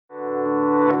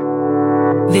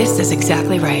This is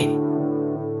exactly right.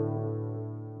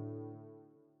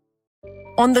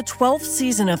 On the 12th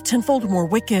season of Tenfold More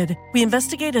Wicked, we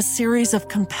investigate a series of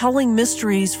compelling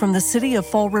mysteries from the city of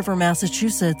Fall River,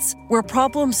 Massachusetts, where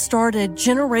problems started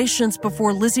generations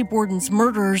before Lizzie Borden's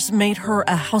murders made her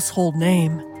a household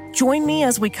name. Join me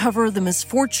as we cover the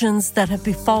misfortunes that have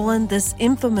befallen this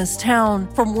infamous town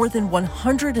for more than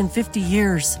 150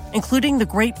 years, including the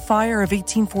Great Fire of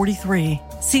 1843.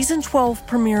 Season 12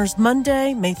 premieres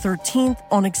Monday, May 13th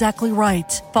on Exactly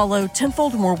Right. Follow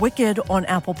Tenfold More Wicked on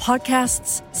Apple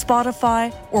Podcasts,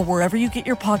 Spotify, or wherever you get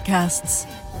your podcasts.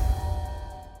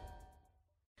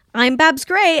 I'm Babs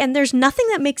Gray, and there's nothing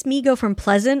that makes me go from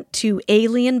pleasant to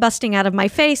alien busting out of my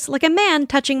face like a man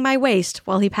touching my waist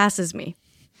while he passes me.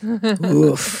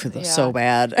 Oof, so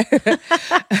bad.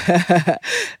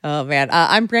 Oh, man.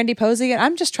 I'm Brandy Posey, and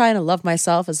I'm just trying to love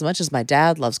myself as much as my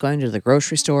dad loves going to the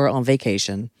grocery store on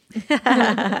vacation.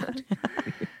 I'm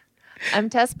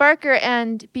Tess Barker,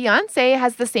 and Beyonce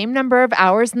has the same number of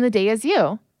hours in the day as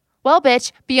you. Well,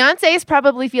 bitch, Beyonce is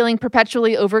probably feeling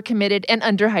perpetually overcommitted and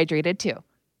underhydrated, too.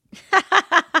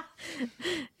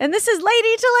 And this is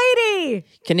Lady to Lady.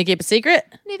 Can you keep a secret?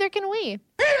 Neither can we.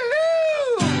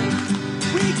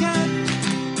 We got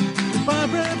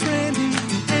Barbara, Brandy,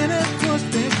 and of course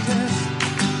Big Tess.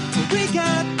 We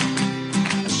got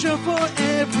a show for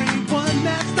everyone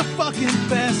that's the fucking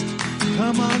best.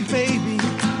 Come on, baby,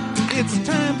 it's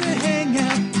time to hang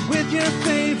out with your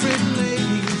favorite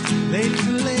ladies. Ladies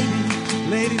and ladies,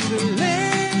 ladies and ladies.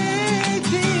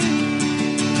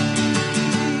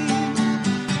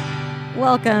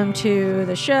 Welcome to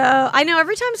the show. I know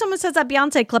every time someone says that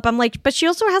Beyonce clip, I'm like, but she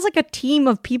also has like a team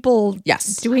of people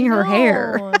doing her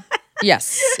hair.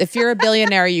 Yes. If you're a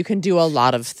billionaire, you can do a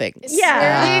lot of things.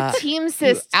 Yeah. Team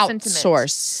sis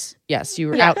outsource. Yes, you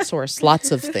outsource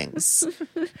lots of things.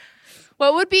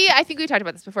 What would be, I think we talked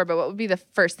about this before, but what would be the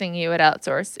first thing you would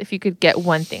outsource if you could get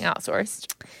one thing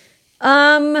outsourced?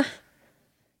 I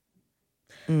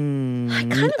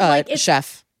kind of like it's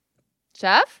chef.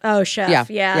 Chef? Oh,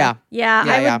 chef. Yeah.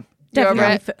 I would definitely.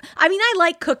 over it? I mean, I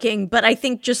like cooking, but I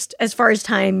think just as far as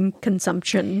time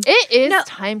consumption, It is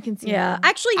time consuming. yeah.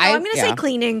 Actually, no, I'm going to say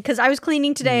cleaning because I was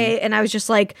cleaning today and I was just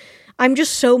like, I'm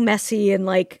just so messy and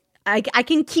like I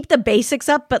can keep the basics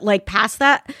up, but like past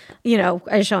that, you know,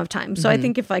 I just don't have time. So I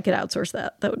think if I could outsource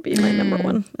that, that would be my number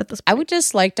one at this point. I would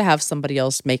just like to have somebody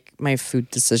else make my food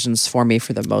decisions for me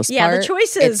for the most part. Yeah, the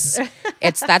choices.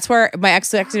 That's where my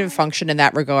executive function in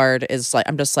that regard is like,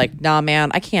 I'm just like, nah,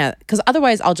 man, I can't. Because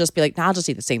otherwise I'll just be like, nah, I'll just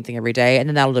eat the same thing every day. And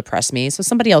then that'll depress me. So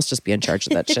somebody else just be in charge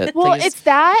of that shit. Well, please. it's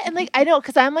that. And like, I know,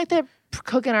 because I'm like the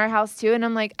cook in our house too. And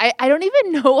I'm like, I don't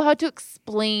even know how to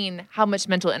explain how much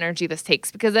mental energy this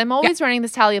takes because I'm always running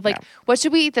this tally of like, what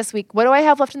should we eat this week? What do I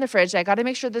have left in the fridge? I got to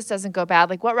make sure this doesn't go bad.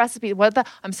 Like what recipe,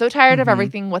 I'm so tired of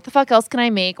everything. What the fuck else can I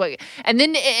make? And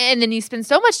then you spend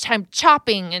so much time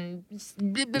chopping and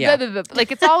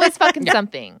like it's always fucking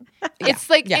something. It's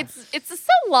like, it's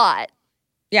a lot.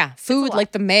 Yeah, food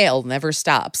like the mail never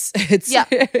stops. It's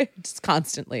just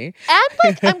constantly. And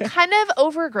like I'm kind of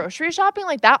over grocery shopping.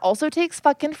 Like that also takes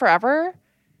fucking forever.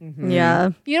 Mm-hmm.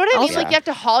 Yeah. You know what I mean? Like you have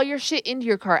to haul your shit into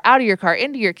your car, out of your car,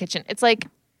 into your kitchen. It's like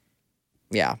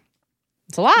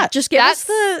it's a lot. Just give us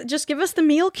the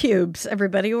meal cubes,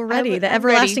 everybody already. The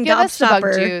everlasting give us the bug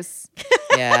gobstopper. juice.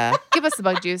 Yeah. Give us the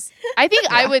bug juice. I think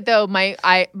I would though,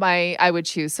 I would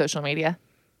choose social media.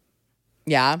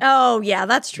 Yeah. Oh, yeah,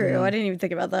 that's true. I didn't even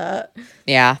think about that.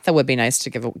 Yeah, that would be nice to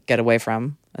get away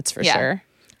from. That's for sure.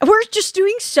 We're just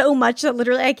doing so much that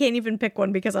literally I can't even pick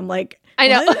one because I'm like, I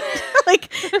know. like,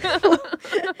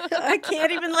 I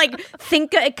can't even like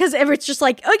think because it's just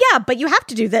like, oh yeah, but you have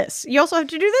to do this. You also have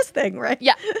to do this thing, right?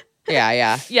 Yeah.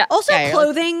 Yeah. Also,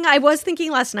 clothing. I was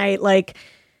thinking last night, like,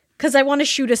 because I want to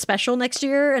shoot a special next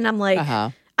year, and I'm like,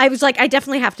 I was like, I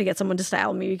definitely have to get someone to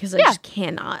style me because I just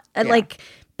cannot. Like.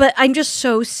 But I'm just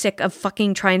so sick of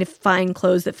fucking trying to find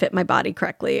clothes that fit my body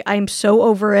correctly. I'm so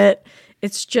over it.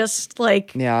 It's just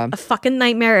like a fucking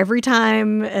nightmare every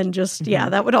time. And just,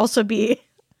 that would also be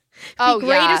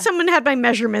great if someone had my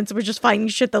measurements and was just finding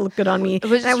shit that looked good on me. It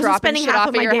was and I wasn't spending half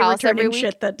of my day returning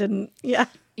shit that didn't,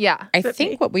 Yeah. I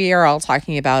think what we are all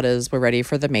talking about is we're ready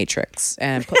for the Matrix.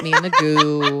 And put me in the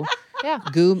goo.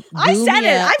 Goo I said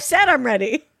it. I've said I'm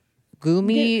ready.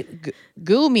 Goomy,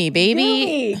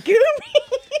 baby. Goomy.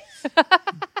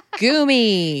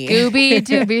 Goomy. Gooby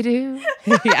dooby doo.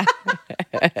 Yeah.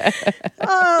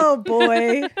 Oh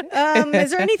boy.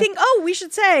 Is there anything? Oh, we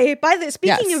should say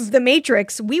speaking of the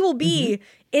Matrix, we will be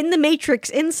in the Matrix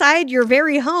inside your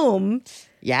very home.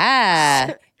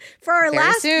 Yeah. For our Very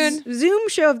last soon. Zoom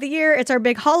show of the year. It's our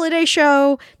big holiday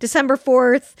show, December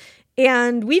 4th.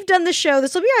 And we've done this show.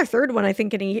 This will be our third one, I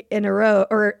think, in a row,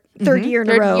 or third year in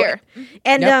a row. Year.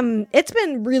 And it's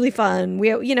been really fun.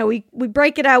 We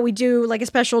break it out. We do like a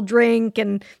special drink,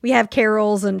 and we have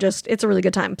carols, and just it's a really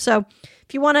good time. So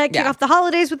if you want to kick off the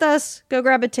holidays with us, go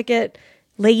grab a ticket,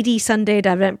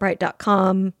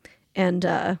 ladysunday.eventbrite.com, and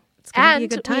it's gonna be a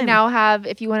good time. We now have,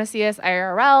 if you want to see us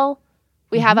IRL,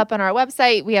 we have up on our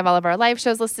website. We have all of our live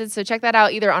shows listed. So check that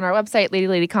out either on our website,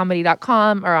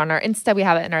 ladyladycomedy.com, or on our Insta. We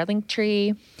have it in our link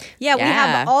tree. Yeah, we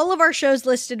have all of our shows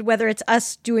listed, whether it's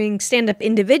us doing stand-up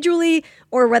individually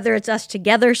or whether it's us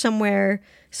together somewhere.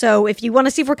 So if you want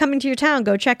to see if we're coming to your town,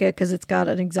 go check it because it's got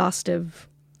an exhaustive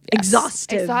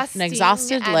list.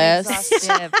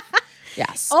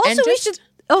 Yes. Also, we should...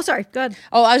 Oh, sorry. Go ahead.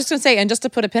 Oh, I was just going to say, and just to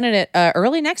put a pin in it,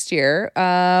 early next year,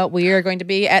 we are going to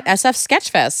be at SF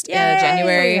Sketchfest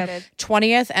January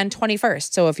 20th and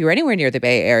 21st. So if you're anywhere near the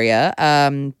Bay Area,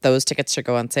 those tickets should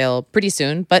go on sale pretty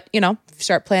soon. But,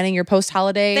 start planning your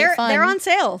post-holiday fun. They're on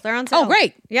sale. Oh,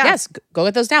 great. Yeah. Yes. Go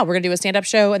get those now. We're going to do a stand-up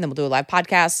show, and then we'll do a live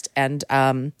podcast. And,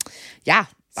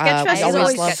 Sketchfest is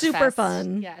always super Sketchfest.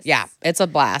 fun. Yes. Yeah, it's a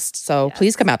blast. So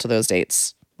please come out to those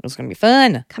dates. It's going to be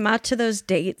fun. Come out to those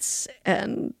dates,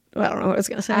 and I don't know what I was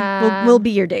going to say. We'll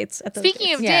be your dates. At those Speaking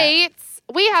dates. of dates,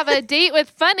 we have a date with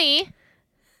Funny.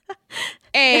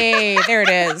 Hey, there it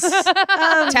is.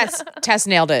 Tess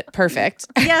nailed it. Perfect.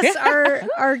 Yes,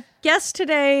 our guest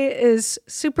today is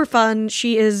super fun.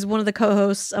 She is one of the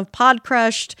co-hosts of Pod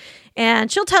Crushed,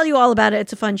 and she'll tell you all about it.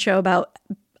 It's a fun show about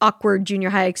awkward junior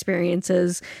high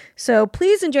experiences. So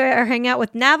please enjoy our hangout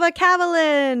with Nava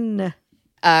Kavelin.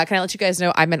 Can I let you guys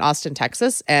know I'm in Austin,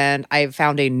 Texas, and I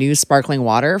found a new sparkling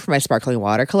water for my sparkling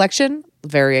water collection.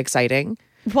 Very exciting.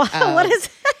 Wow, what is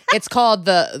that? It's called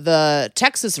the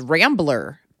Texas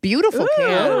Rambler. Beautiful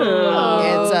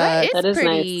can. That is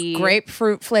nice.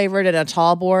 Grapefruit flavored and a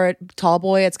tall boy.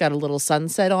 It's got a little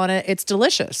sunset on it. It's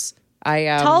delicious.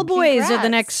 Tall boys are the congrats.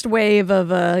 next wave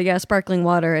of sparkling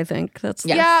water. I think that's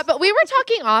Yeah, but we were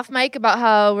talking off mic about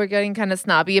how we're getting kind of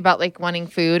snobby about like wanting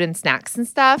food and snacks and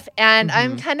stuff, and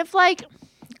I'm kind of like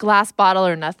glass bottle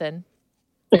or nothing.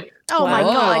 Oh my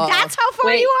god, that's how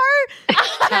far you are.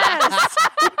 Yes.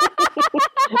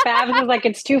 Babs is like,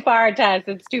 it's too far, Tess.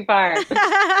 It's too far. You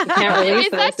can't release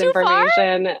Is that this too far?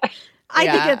 information.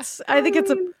 I think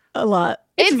it's a lot.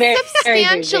 It's very,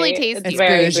 substantially very tasty. It's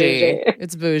very bougie. bougie.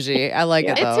 It's bougie. I like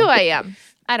it It's though. who I am.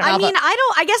 I don't know. I mean,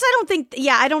 I guess I don't think.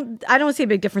 Yeah, I don't see a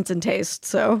big difference in taste.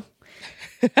 So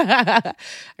I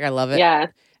love it. Yeah.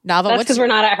 Nava, That's because we're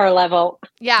not at her level.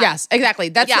 Yeah. Yes, exactly.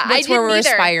 That's I where didn't we're either.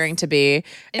 aspiring to be.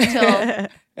 Until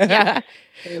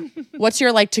What's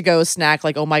your like to go snack?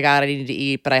 Like, oh my god, I need to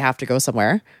eat, but I have to go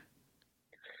somewhere.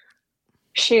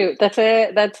 Shoot, that's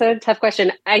a tough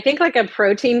question. I think like a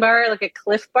protein bar, like a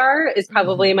Cliff Bar, is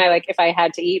probably my like if I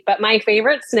had to eat. But my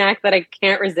favorite snack that I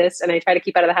can't resist and I try to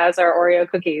keep out of the house are Oreo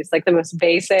cookies, like the most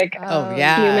basic Oh,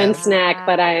 yeah. human snack,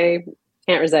 but I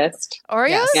can't resist. Oreos?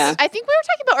 Yes. Yeah. I think we were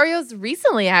talking about Oreos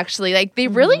recently, actually. Like, they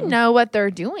really know what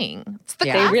they're doing. It's the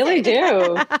Yeah. They classic. really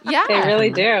do. Yeah. They really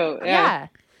do. Yeah.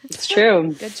 It's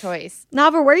true. Good choice.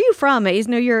 Nava, where are you from? I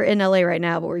know you're in LA right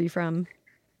now, but where are you from?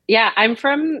 Yeah, I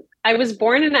was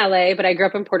born in LA, but I grew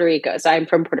up in Puerto Rico. So I'm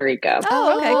from Puerto Rico.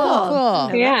 Oh, okay,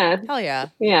 cool. Yeah. Hell yeah.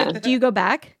 Yeah. Do you go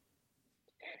back?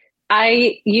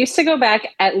 I used to go back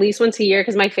at least once a year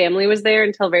because my family was there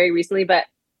until very recently, but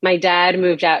my dad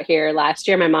moved out here last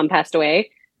year. My mom passed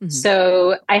away. Mm-hmm.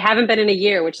 So I haven't been in a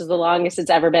year, which is the longest it's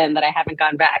ever been that I haven't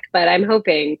gone back. But I'm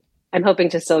hoping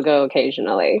to still go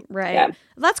occasionally. Right. Yeah.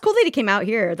 That's cool that he came out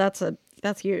here. That's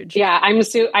huge. Yeah, I'm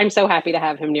so happy to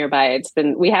have him nearby.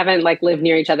 We haven't like lived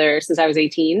near each other since I was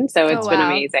 18, so it's been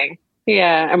amazing.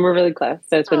 Yeah, and we're really close,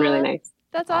 so it's been really nice.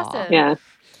 That's awesome. Yeah.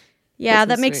 Yeah,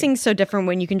 That's that makes sweet. things so different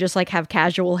when you can just like have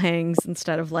casual hangs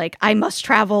instead of like I must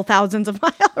travel thousands of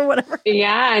miles or whatever.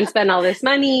 Yeah, and spend all this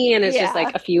money, and it's just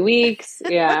like a few weeks.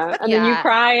 Yeah, and then you Yeah.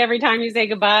 cry every time you say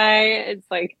goodbye. It's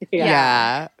like,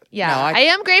 Yeah. Yeah, No, I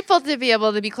am grateful to be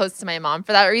able to be close to my mom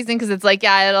for that reason because it's like,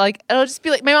 it'll just be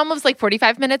like my mom lives like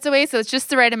 45 minutes away, so it's just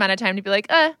the right amount of time to be like,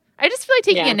 I just feel like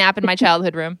taking a nap in my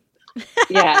childhood room.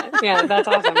 yeah, that's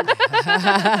awesome.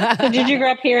 So did you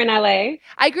grow up here in LA?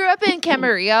 I grew up in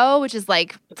Camarillo, which is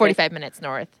like 45 minutes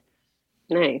north.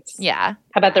 Nice. Yeah.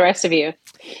 How about the rest of you?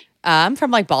 I'm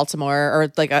from like Baltimore or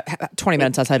like 20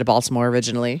 minutes outside of Baltimore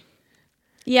originally.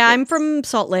 Yeah, I'm from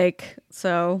Salt Lake,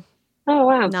 so Oh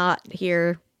wow. not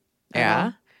here.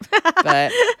 Yeah.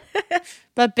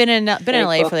 but been in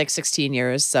LA cool. for like 16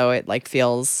 years, so it like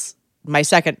feels my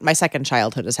second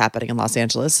childhood is happening in Los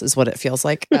Angeles is what it feels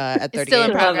like at 38. It's still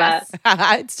in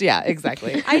progress. Yeah,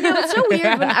 exactly. I know, it's so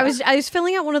weird. When I was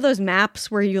filling out one of those maps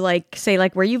where you like say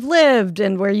like where you've lived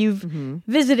and where you've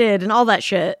visited and all that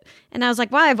shit, and I was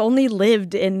like, wow, I've only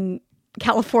lived in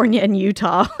California and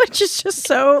Utah, which is just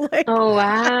so like, oh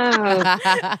wow.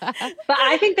 But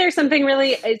I think there's something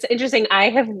really, it's interesting. I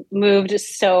have moved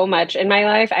so much in my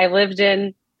life.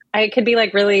 I could be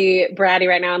like really bratty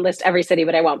right now and list every city,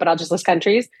 but I won't. But I'll just list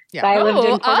countries. Yeah. So I lived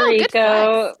in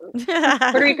Puerto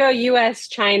Rico, U.S.,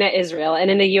 China, Israel,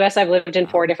 and in the U.S. I've lived in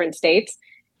 4 different states.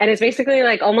 And it's basically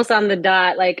like almost on the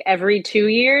dot, like every 2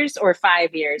 years or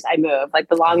 5 years I move. Like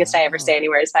the longest I ever stay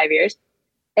anywhere is 5 years.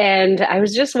 And I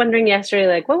was just wondering yesterday,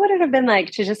 like, what would it have been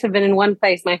like to just have been in one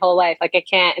place my whole life? Like, I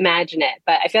can't imagine it,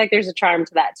 but I feel like there's a charm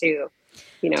to that too.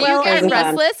 You know, do you get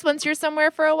restless once you're somewhere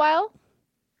for a while?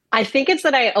 I think it's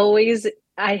that I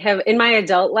have in my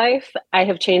adult life, I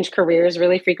have changed careers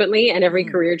really frequently, and every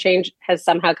career change has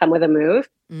somehow come with a move.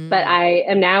 But I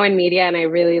am now in media and I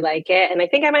really like it. And I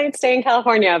think I might stay in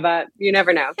California, but you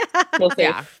never know. We'll see.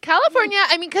 Yeah. California,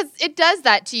 I mean, because it does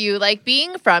that to you. Like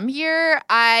being from here,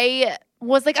 I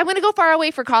was like, I'm going to go far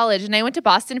away for college. And I went to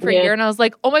Boston for a year and I was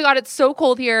like, oh my God, it's so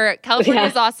cold here. California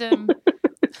is awesome.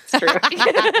 It's true.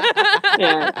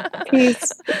 Yeah.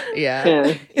 Peace. Yeah.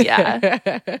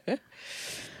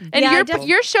 And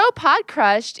your show Pod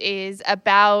Crushed is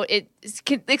about it.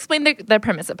 Explain the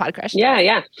premise of Pod Crushed.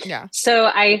 Yeah. So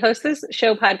I host this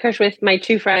show Pod Crushed with my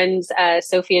 2 friends,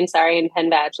 Sophie Ansari and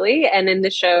Penn Badgley. And in the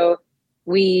show,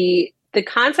 the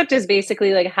concept is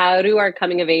basically like, how do our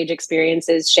coming of age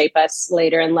experiences shape us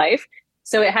later in life?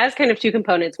 So it has kind of 2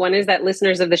 components. One is that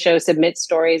listeners of the show submit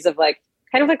stories of like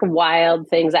kind of like wild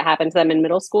things that happened to them in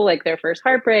middle school, like their first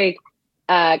heartbreak,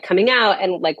 coming out,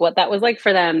 and like what that was like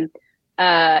for them.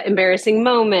 Embarrassing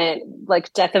moment,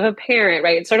 like death of a parent,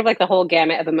 right? It's sort of like the whole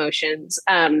gamut of emotions.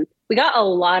 We got a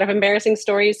lot of embarrassing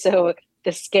stories, so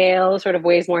the scale sort of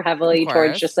weighs more heavily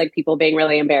towards just like people being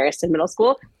really embarrassed in middle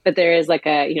school. But there is like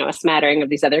a smattering of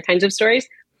these other kinds of stories.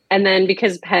 And then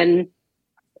because Penn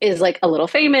is like a little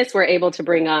famous, we're able to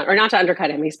bring on, or not to undercut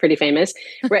him, he's pretty famous.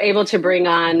 We're able to bring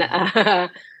on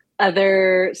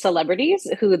other celebrities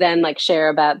who then like share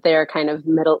about their kind of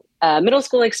middle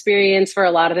school experience. For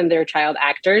a lot of them, they're child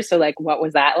actors. So like, what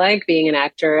was that like being an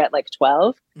actor at like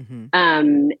 12?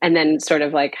 And then sort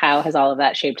of like, how has all of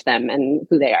that shaped them and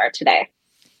who they are today?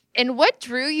 And what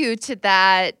drew you to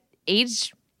that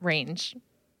age range?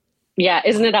 Yeah.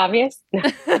 Isn't it obvious?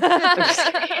 Like,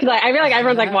 I feel like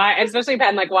everyone's like, why, especially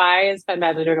Penn, like, why is Penn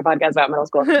Badgley doing a podcast about middle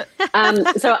school?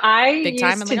 So I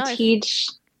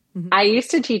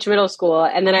used to teach middle school,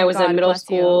 and then I was a middle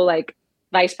school like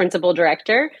vice principal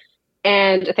director.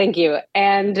 And thank you.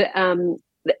 And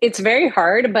it's very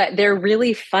hard, but they're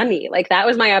really funny. Like that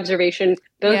was my observation,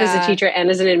 both as a teacher and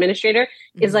as an administrator,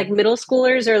 is like middle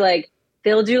schoolers are like,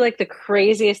 they'll do like the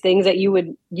craziest things that you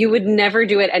would never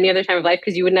do at any other time of life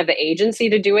because you wouldn't have the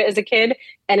agency to do it as a kid.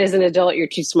 And as an adult, you're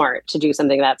too smart to do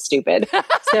something that stupid.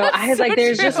 So I was like,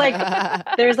 there's just like,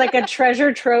 there's like a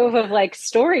treasure trove of like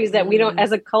stories that we don't,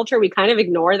 as a culture, we kind of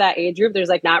ignore that age group. There's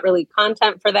like not really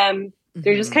content for them.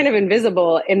 They're just kind of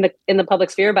invisible in the public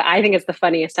sphere, but I think it's the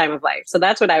funniest time of life. So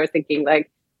that's what I was thinking.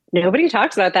 Like nobody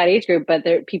talks about that age group, but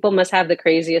people must have the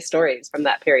craziest stories from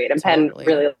that period. And Penn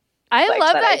really. I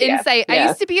love that insight. Yeah. I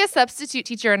used to be a substitute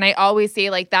teacher, and I always say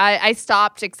like that. I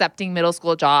stopped accepting middle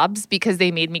school jobs because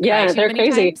they made me cry too many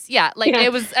times. Yeah, like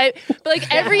it was. But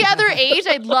like every other age,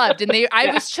 I loved, and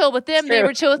I was chill with them. They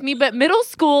were chill with me. But middle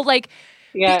school, like,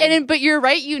 but you're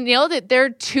right. You nailed it. They're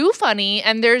too funny,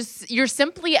 and you're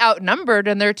simply outnumbered,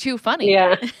 and they're too funny.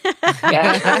 Yeah,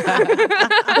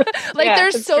 like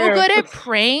they're so good at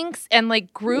pranks and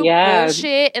like group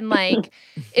bullshit, and like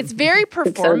it's very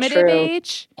performative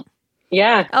age.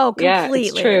 Yeah. Oh, completely. Yeah,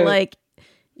 it's true. Like,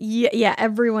 yeah,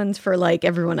 everyone's for like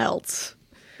everyone else.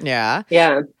 Yeah.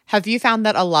 Yeah. Have you found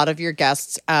that a lot of your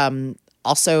guests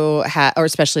also had, or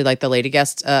especially like the lady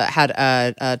guests,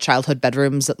 had childhood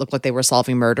bedrooms that looked like they were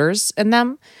solving murders in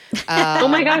them? Oh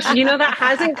my gosh, that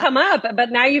hasn't come up,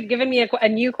 but now you've given me a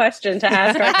new question to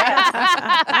ask our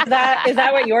guests. Is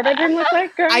that what your bedroom looked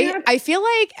like growing up? I feel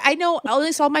like I know at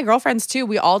least all my girlfriends too.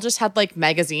 We all just had like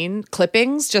magazine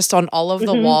clippings just on all of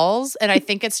the walls, and I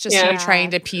think it's just you trying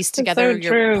to piece together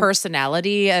your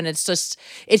personality, and it's just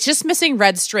missing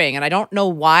red string, and I don't know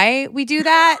why we do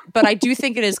that, but I do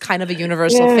think it is kind of a universal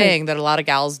thing that a lot of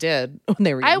gals did when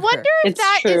they were younger. I wonder if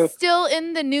that is still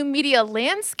in the new media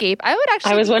landscape. I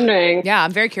was wondering. Yeah,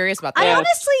 I'm very curious about that.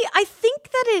 I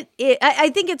think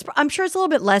that I'm sure it's a little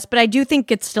bit less, but I do think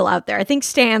it's still out there. I think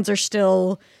stans are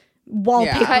still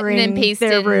wallpapering Cutting and pasting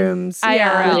their rooms.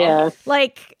 IRL. Yeah.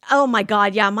 Like, oh my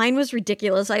God, yeah, mine was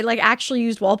ridiculous. I like actually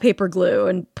used wallpaper glue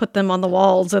and put them on the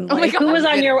walls. And like, Who was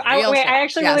on your? Real shit. I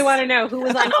actually really want to know who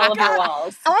was on all of your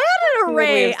walls. I had an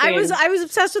array. Who would we have I was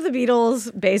obsessed with the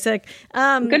Beatles, basic.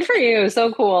 Good for you.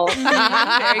 So cool.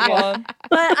 Very cool.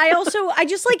 But I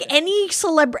just like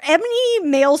any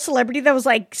male celebrity that was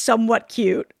like somewhat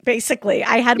cute. Basically,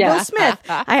 I had Will Smith.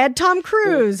 I had Tom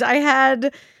Cruise. I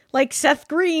had like Seth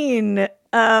Green. You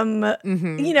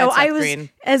know, I was Green.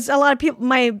 as a lot of people.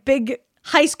 My big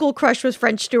high school crush was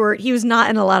French Stewart. He was not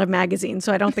in a lot of magazines,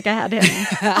 so I don't think I had him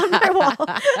on my wall.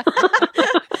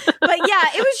 But yeah,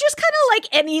 it was just kind of like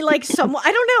any like someone.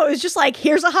 I don't know. It was just like,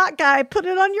 here's a hot guy. Put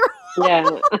it on your wall.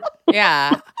 Yeah.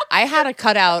 Yeah, I had a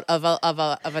cutout of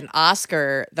an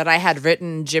Oscar that I had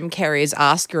written Jim Carrey's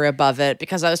Oscar above it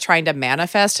because I was trying to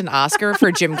manifest an Oscar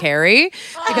for Jim Carrey.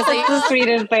 Because That's the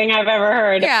sweetest thing I've ever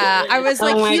heard. yeah, I was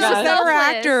like, my he's God. a better Selfless.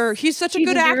 actor. He's such a He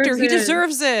good actor. deserves He it.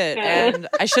 deserves it. And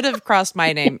I should have crossed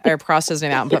my name or crossed his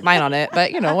name out and put mine on it.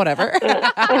 But you know, whatever.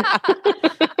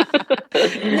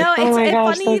 No, Oh my it's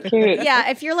gosh, funny. so cute. Yeah,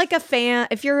 if you're like a fan,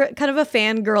 if you're kind of a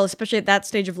fangirl, especially at that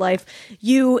stage of life,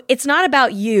 it's not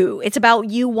about you. It's about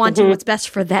you wanting what's best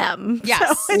for them. Yes.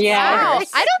 So it's- Yeah. Wow.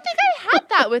 I don't think I had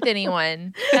that with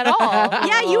anyone at all.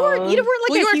 yeah, you weren't like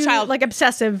Well, you a were a huge, child. like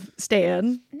obsessive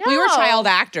stan. No. We were child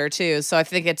actor too, so I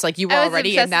think it's like you were I was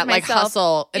already in obsessed that with like myself.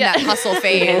 hustle Yeah. that hustle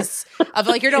phase of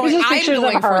like you're doing. Just I'm pictures of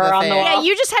going for her the on the thing. wall. Yeah,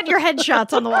 you just had your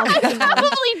headshots on the wall.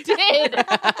 Probably did.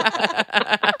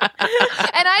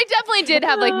 And I definitely did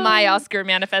have like my Oscar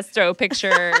manifesto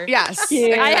picture. Yes,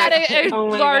 Yeah. I had a Oh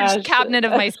my large gosh. cabinet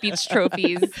of my speech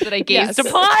trophies that I gazed Yes.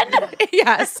 upon.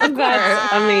 yes. of That's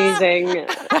course. amazing.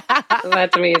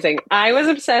 That's amazing. I was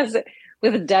obsessed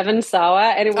with Devon Sawa,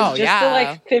 and it was Oh, just yeah. the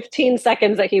like 15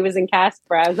 seconds that he was in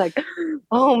Casper. I was like,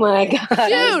 oh my God. I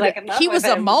was, Dude, like, in love he with was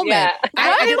a him. moment. Yeah. I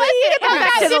was thinking about that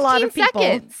affected 15 a lot of people.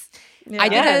 seconds. I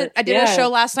did Yeah. a show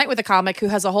last night with a comic who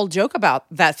has a whole joke about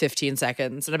that 15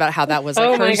 seconds and about how that was like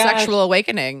Oh her my gosh. sexual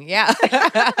awakening. Yeah.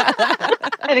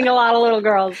 I think a lot of little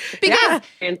girls Because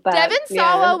experience that. Devon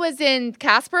Sawa was in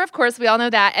Casper, of course, we all know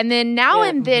that. And then Now Yeah.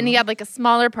 and Then he had like a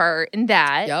smaller part in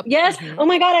that. Yep. Yes. Oh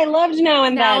my God, I loved Now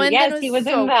and Now Then. and yes, Then he was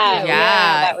was so in that. cute.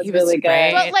 Yeah, that was he was really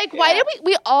great. good. But like, why did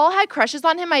we all had crushes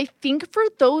on him? I think for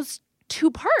those two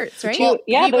parts, right? Well,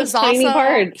 yeah, he those was tiny also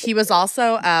parts. he was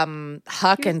also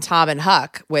Huck and Tom and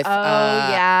Huck with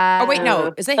yeah. Oh wait,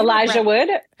 no. Is that him or Elijah Brad-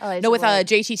 Wood? No, with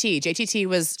JTT. JTT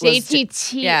was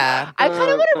JTT. yeah. I kind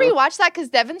of want to rewatch that because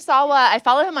Devon Sawa, I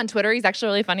follow him on Twitter. He's actually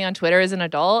really funny on Twitter as an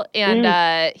adult.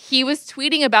 And he was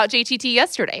tweeting about JTT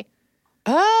yesterday.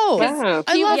 Oh, Wow.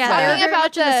 I He love was Yeah, that. they're talking very about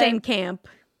much in the the- same camp.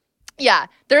 Yeah,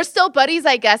 they're still buddies,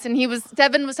 I guess. And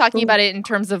Devin was talking about it in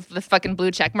terms of the fucking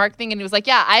blue check mark thing. And he was like,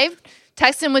 yeah, I've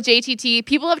texted him with JTT.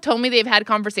 People have told me they've had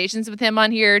conversations with him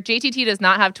on here. JTT does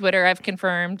not have Twitter. I've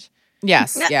confirmed.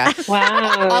 Yes, yeah.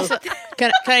 Wow. Also,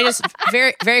 can I just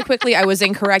very very quickly? I was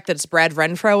incorrect. That it's Brad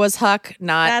Renfro was Huck,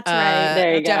 not That's right.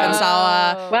 There you Devon go.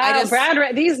 Sawa. Wow, I just-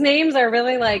 Brad, these names are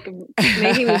really like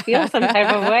making me feel some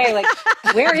type of way. Like,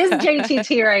 where is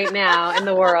JTT right now in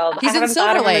the world? He's I in haven't Silver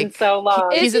thought of him in Lake. so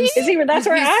long. Is Is he? That's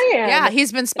where I am. Yeah,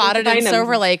 he's been spotted in find him.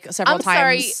 Silver Lake several I'm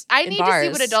sorry. times. I in need to see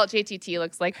bars. what adult JTT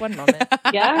looks like. One moment.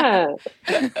 Yeah. I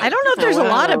don't know if there's a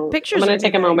lot Wow. of pictures. I'm going or to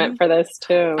take a anything. moment for this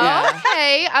too. Yeah.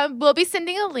 Okay. We'll be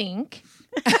sending a link.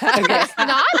 It's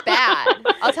not bad.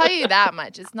 I'll tell you that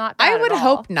much. It's not bad. I would at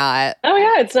all. hope not. Oh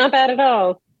yeah, it's not bad at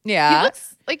all. He Yeah,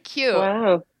 looks like cute.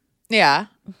 Wow. yeah.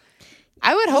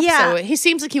 I would hope Yeah. so. He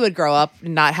seems like he would grow up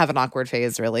and not have an awkward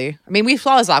phase. Really, I mean, we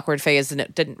saw his awkward phase, and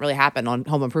it didn't really happen on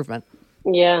Home Improvement.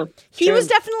 Yeah. He True. was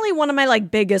definitely one of my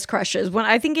like biggest crushes. When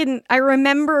I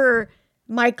remember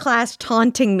my class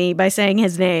taunting me by saying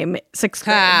his name sixth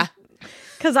grade Ha.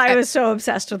 because I was so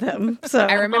obsessed with him. So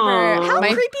I remember Aw. how my.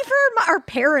 creepy for our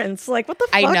parents. Like what the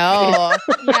fuck? I know.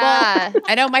 Yeah.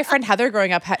 I know my friend Heather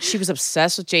growing up, she was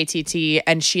obsessed with JTT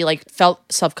and she like felt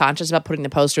self-conscious about putting the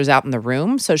posters out in the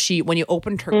room. So when you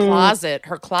opened her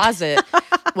closet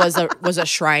was a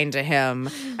shrine to him.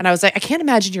 And I was like, I can't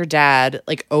imagine your dad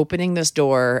like opening this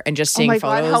door and just seeing my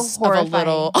God, how photos of a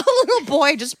little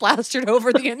boy just plastered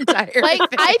over the entire Like,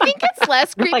 thing. I think it's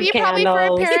less creepy Like probably for a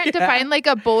candles. parent to find like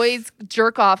a boy's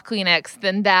jerk off Kleenex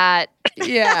than that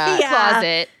Yeah, Yeah.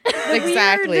 closet.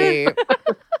 exactly.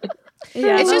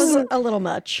 Yeah, It's it's just- just a little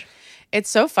much. It's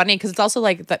so funny because it's also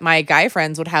like that my guy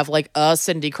friends would have like a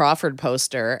Cindy Crawford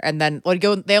poster and then would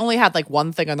go, they only had like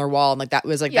one thing on their wall and like that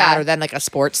was like Yeah. that or then like a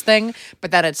sports thing.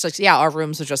 But then it's like, yeah, our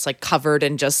rooms are just like covered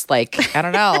in just like, I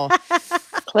don't know.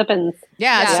 Clippins.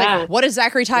 Yeah, it's like, what does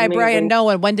Zachary Ty Bryan know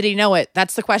and when did he know it?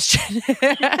 That's the question.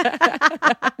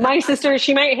 My sister,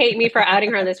 she might hate me for outing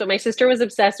her on this, but my sister was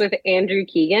obsessed with Andrew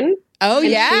Keegan. Oh,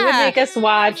 and yeah. She would make us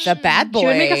watch The Bad Boy. She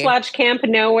would make us watch Camp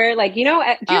Nowhere. Like, do you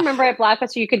remember at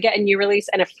Blockbuster you could get a new release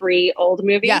and a free old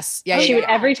movie? Yes. Yeah. She would,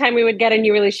 every time we would get a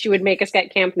new release, she would make us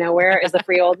get Camp Nowhere as the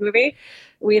free old movie.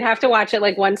 We'd have to watch it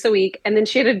like once a week. And then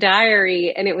she had a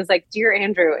diary and it was like, Dear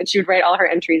Andrew. And she would write all her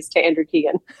entries to Andrew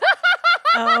Keegan.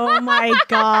 Oh my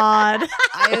God.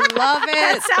 I love it.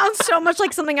 That sounds so much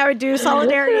like something I would do.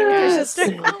 Solidarity with your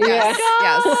sister. Oh my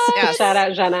yes. Shout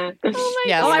out, Jenna. Oh my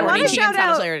God. I want to shout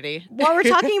out, while we're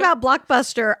talking about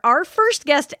Blockbuster, our first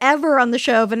guest ever on the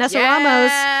show, Vanessa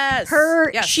Ramos.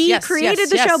 She created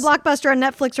the show Blockbuster on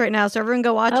Netflix right now, so everyone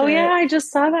go watch it. Oh yeah, I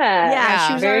just saw that. Yeah,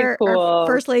 she was our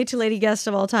first lady to lady guest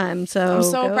of all time. So I'm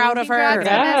so proud of her.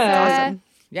 That's awesome.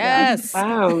 Yes.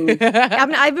 Wow.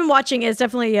 I've been watching it. It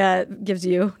definitely gives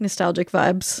you nostalgic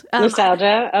vibes.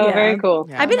 Nostalgia? Very cool.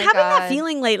 Yeah. I've been having that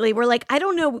feeling lately where like, I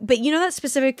don't know, but you know that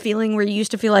specific feeling where you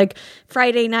used to feel like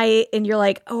Friday night and you're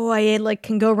like, oh, I like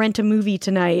can go rent a movie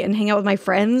tonight and hang out with my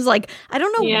friends. Like, I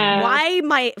don't know why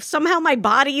my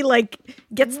body like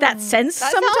gets that sense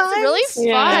sometimes. Sounds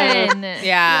really fun.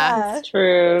 Yeah. That's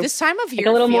true. This time of year like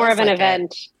a little more of an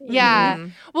event. Yeah. Mm-hmm.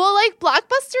 Well, like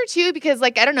Blockbuster too, because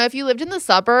like, I don't know, if you lived in the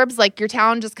suburbs, like your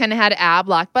town just kind of had a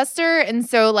Blockbuster. And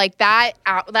so like that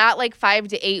like 5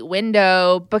 to 8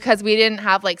 window, because we didn't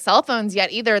have like cell phones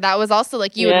yet either, that was also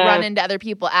like you would run into other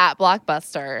people at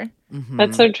Blockbuster. Mm-hmm.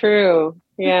 That's so true.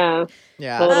 Yeah.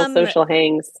 Yeah. The little social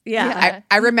hangs. Yeah.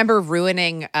 I remember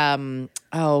ruining, what's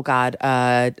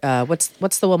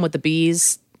the one with the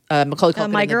bees? Macaulay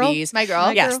Culkin My and Girl? the Bees. My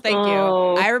Girl. Yes, thank you.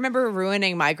 I remember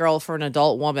ruining My Girl for an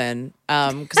adult woman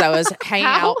because I was hanging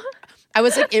out. I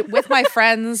was like with my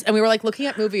friends and we were like looking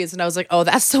at movies and I was like, oh,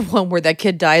 that's the one where that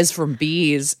kid dies from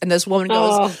bees. And this woman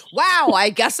goes, wow, I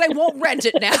guess I won't rent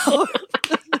it now.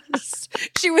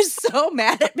 She was so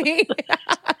mad at me.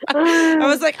 I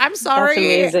was like, I'm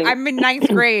sorry. I'm in 9th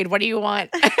grade. What do you want?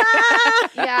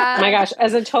 Yeah. Oh my gosh.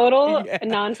 As a total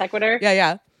non sequitur.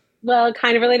 Yeah. Well,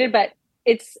 kind of related, but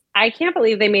I can't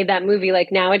believe they made that movie.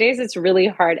 Like nowadays it's really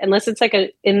hard unless it's like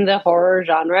in the horror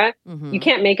genre. Mm-hmm. You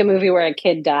can't make a movie where a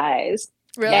kid dies.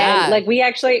 Really? And like we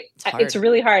actually, it's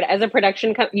really hard as a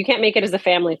production. You can't make it as a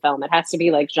family film. It has to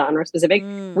be like genre specific.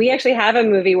 We actually have a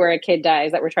movie where a kid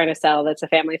dies that we're trying to sell. That's a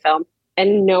family film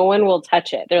and no one will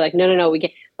touch it. They're like, no. We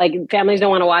can't, like families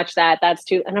don't want to watch that. That's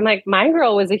too. And I'm like, My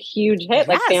Girl was a huge hit. Yes.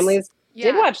 Like families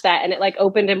did watch that and it like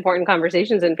opened important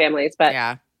conversations in families. But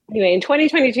anyway, in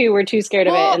 2022, we're too scared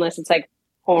of it unless it's like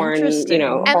porn,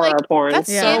 horror porn.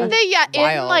 That's so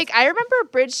wild. Like I remember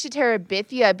Bridge to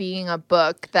Terabithia being a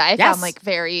book that I found like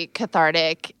very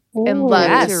cathartic and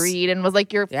loved to read, and was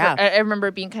like I remember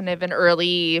it being kind of an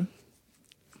early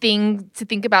thing to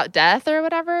think about death or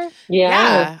whatever.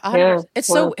 Yeah. It's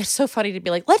so funny to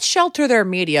be like, let's shelter their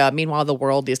media. Meanwhile, the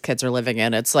world these kids are living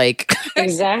in, it's like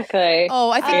exactly.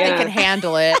 I think they can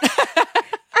handle it.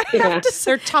 They're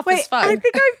tough as fuck. I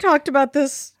think I've talked about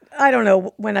this. I don't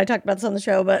know when I talked about this on the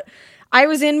show, but I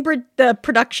was in the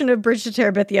production of Bridge to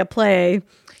Terabithia play.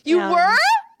 You were? I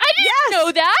didn't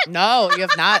know that. No, you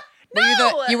have not.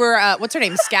 No. You were what's her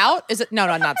name? Scout? Is it? No,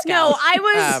 not Scout. No, I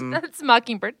was. That's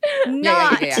Mockingbird.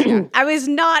 Not. Yeah. I was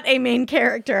not a main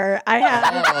character. I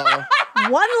had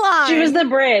one line. She was the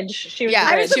bridge.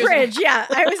 I was the bridge. Yeah,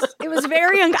 It was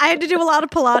very young. I had to do a lot of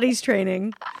Pilates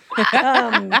training. No,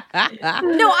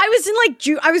 I was in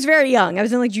I was very young. I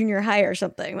was in like junior high or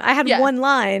something. I had one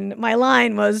line. My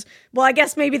line was, well, I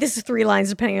guess maybe this is 3 lines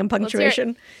depending on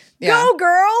punctuation. Go,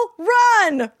 girl,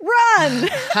 run.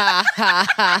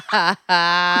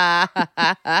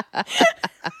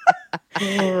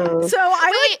 So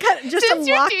I just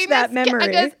unlocked that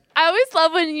memory. I always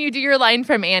love when you do your line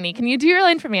from Annie. Can you do your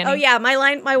line from Annie? Oh yeah,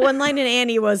 my one line in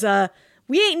Annie was,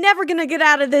 "We ain't never gonna get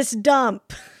out of this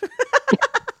dump."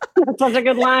 That's such a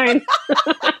good line.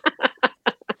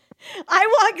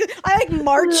 I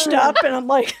marched up and I'm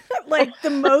like the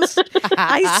most.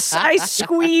 I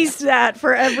squeezed that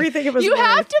for everything it was. You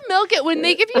have to milk it when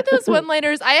they give you those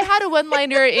one-liners. I had a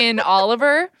one-liner in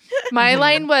Oliver. My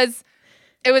line was,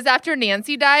 it was after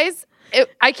Nancy dies.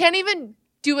 I can't even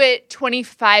do it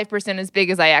 25% as big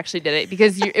as I actually did it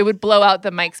because it would blow out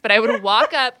the mics. But I would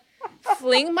walk up,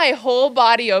 fling my whole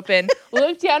body open,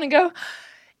 look down, and go,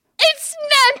 "It's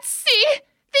Nancy!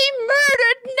 They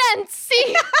murdered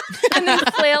Nancy!" and then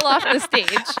flail off the stage.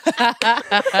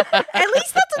 At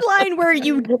least that's a line where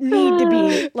you need to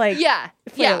be like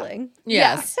flailing.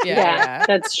 Yes. Yeah,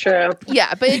 that's true.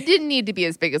 Yeah, but it didn't need to be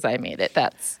as big as I made it.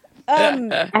 That's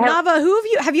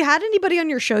Nava, have you had anybody on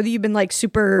your show that you've been like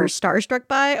super starstruck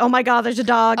by? Oh my God, there's a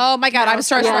dog. Oh my God, I'm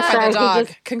starstruck by the dog.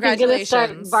 Congratulations. He's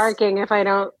gonna start barking if I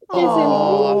don't.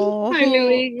 Oh, Hi,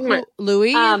 Louie.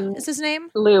 Louie is his name?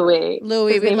 Louie.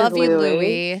 Louie, we love you,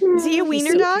 Louie. Is he a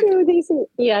wiener dog? He's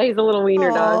a little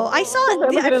wiener dog. I saw.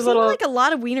 I've seen like a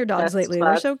lot of wiener dogs lately.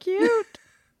 They're so cute.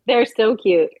 They're so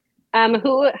cute.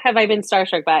 Who have I been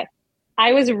starstruck by?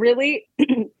 I was really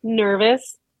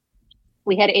nervous.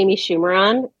 We had Amy Schumer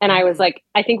on, and I was like,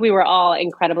 I think we were all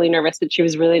incredibly nervous, but she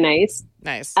was really nice.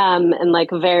 Nice. And like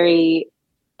very,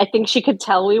 I think she could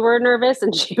tell we were nervous,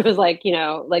 and she was like,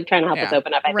 like trying to help us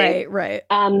open up. I think. Right.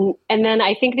 And then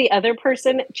I think the other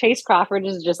person, Chase Crawford,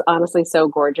 is just honestly so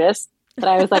gorgeous that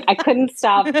I was like, I couldn't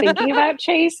stop thinking about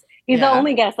Chase. He's the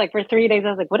only guest. Like for 3 days, I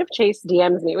was like, what if Chase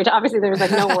DMs me? Which obviously there was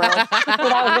like no world where that was going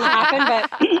to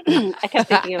happen, but I kept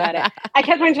thinking about it. I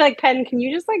kept wanting to like, Penn, can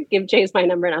you just like give Chase my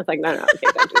number? And I was like, no, okay,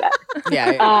 don't do that.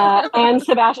 Yeah. And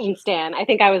Sebastian Stan. I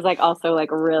think I was like also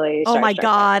like really Oh my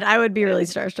God, I would be really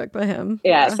starstruck by him.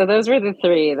 Yeah, so those were the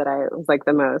three that I was like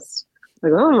the most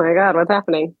like, oh my God, what's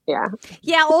happening? Yeah.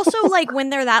 Yeah, also like when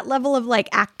they're that level of like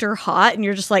actor hot and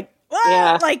you're just like,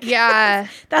 yeah. Like,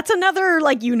 that's another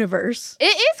like universe. It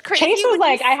is crazy. Chase was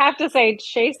like, I have to say,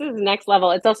 Chase is next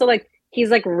level. It's also like, he's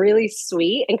like really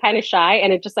sweet and kind of shy.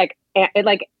 And it just like, it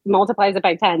like multiplies it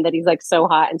by 10 that he's like so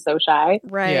hot and so shy.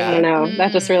 Right. Yeah. I don't know.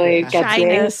 That just really gets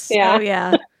Shyness. me. Yeah. Oh,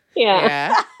 yeah.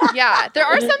 Yeah. Yeah. There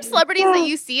are some celebrities that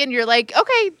you see and you're like,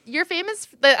 okay, you're famous.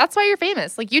 That's why you're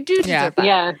famous. Like you do deserve that.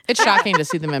 Yeah. It's shocking to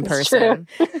see them in person.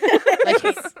 Like,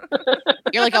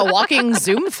 you're like a walking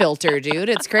Zoom filter, dude.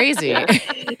 It's crazy.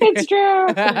 It's true.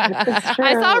 It's true.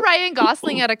 I saw Ryan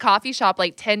Gosling at a coffee shop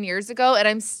like 10 years ago, and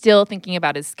I'm still thinking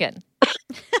about his skin.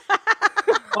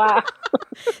 Wow.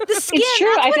 The skin. It's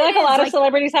true. I feel like a lot of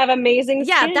celebrities have amazing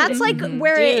skin. Yeah, that's like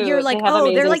where you're like,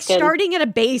 they they're like skin. starting at a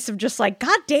base of just like,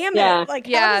 God damn it. Yeah. Like,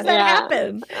 how does that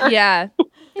happen? Yeah.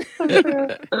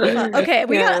 Okay,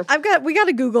 we got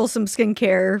to Google some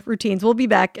skincare routines. We'll be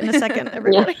back in a second,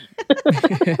 everybody.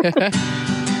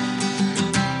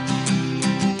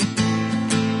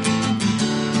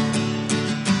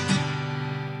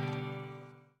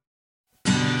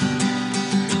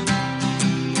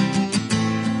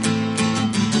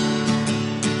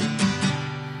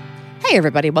 Hey,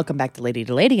 everybody. Welcome back to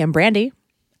Lady. I'm Brandy.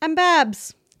 I'm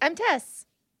Babs. I'm Tess.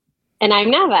 And I'm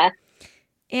Nava.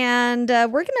 And we're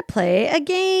going to play a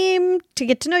game to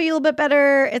get to know you a little bit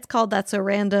better. It's called That's So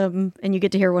Random, and you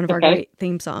get to hear one of our great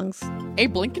theme songs.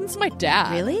 Abe Lincoln's my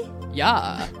dad. Really?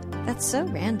 Yeah. That's so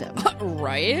random.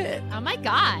 Right? Oh my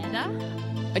God.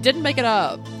 I didn't make it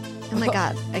up. Oh my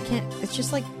God. I can't. It's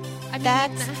just like,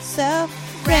 that's so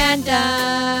random.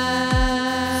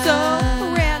 So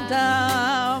random.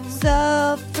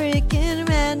 So freaking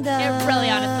random. It really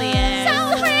honestly is. So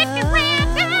freaking random.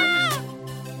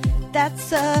 That's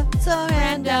so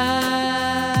random.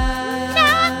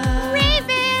 Not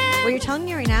Raven. What you're telling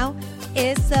me right now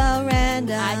is so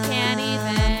random. I can't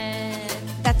even.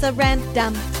 That's a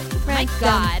random. My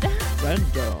God.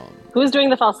 Random. Who's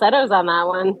doing the falsettos on that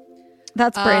one?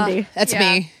 That's Brandy. That's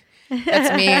me.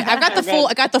 That's me. I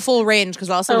got the full range because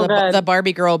also the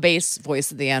Barbie girl bass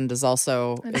voice at the end is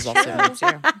also me too.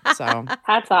 So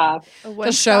hats off.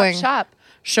 Just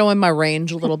showing my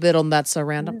range a little bit on That's So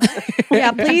Random.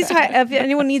 Yeah, please. If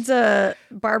anyone needs a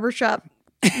barbershop,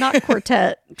 not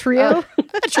quartet, trio.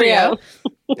 Trio.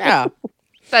 Yeah.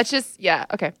 That's just,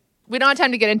 okay. We don't have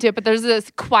time to get into it, but there's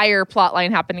this choir plot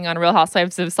line happening on Real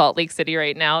Housewives of Salt Lake City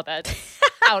right now that's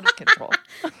out of control.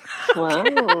 Wow.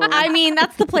 I mean,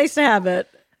 that's the place to have it.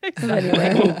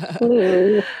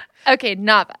 Anyway. Okay,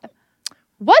 Nava.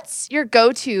 What's your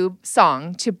go-to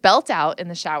song to belt out in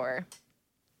the shower?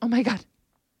 Oh my God.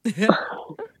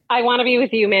 I Want to Be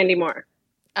With You, Mandy Moore.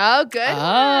 Oh, good.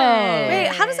 Oh. Wait,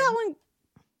 how does that one?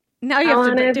 Now you I have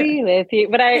want to to do be it. with you.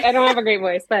 But I don't have a great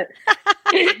voice, but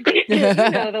you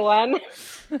know the one.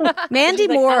 Mandy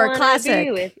Like, I Moore, wanna classic.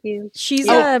 be with you. She's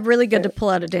really good to pull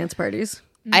out at dance parties.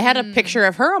 I had a picture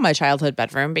of her on my childhood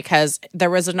bedroom because there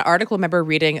was an article I remember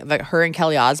reading that her and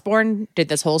Kelly Osbourne did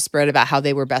this whole spread about how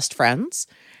they were best friends.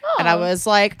 And I was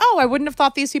like, I wouldn't have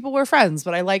thought these people were friends,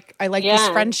 but I like this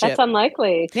friendship. That's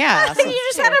unlikely. Yeah. You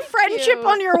just had a friendship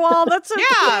on your wall. That's so cute.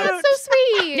 That's so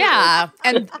sweet. Yeah.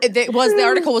 And the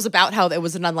article was about how it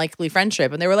was an unlikely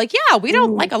friendship. And they were like, yeah, we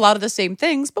don't like a lot of the same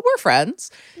things, but we're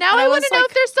friends. Now And I I want to was know like,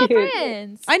 if they're still cute.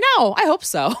 friends. I know. I hope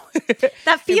so.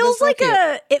 That feels so like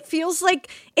cute. it feels like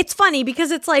it's funny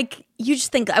because it's like you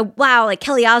just think, wow, like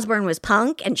Kelly Osbourne was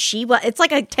punk and she was, it's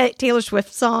like a Taylor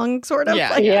Swift song, sort of. Yeah.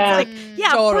 Like, Yeah. It's like,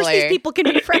 yeah, of course these people can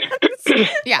be friends.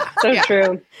 Yeah. So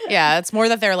true. Yeah. It's more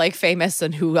that they're like famous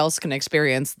and who else can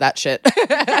experience that shit.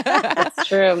 That's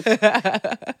true.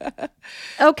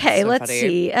 Okay, So let's funny.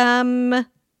 see.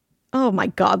 Oh my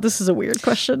God, this is a weird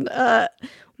question.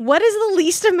 What is the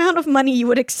least amount of money you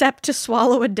would accept to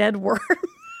swallow a dead worm?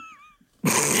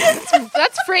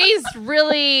 That's phrased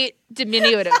really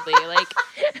diminutively. Like,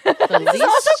 This is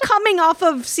also coming off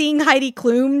of seeing Heidi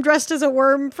Klum dressed as a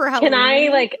worm for Halloween.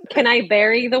 Can I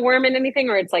bury the worm in anything,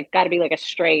 or it's like got to be like a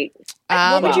straight?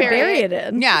 What would you bury bury it? it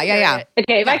in? Yeah.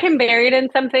 Okay, if I can bury it in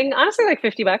something, honestly, like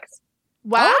 $50.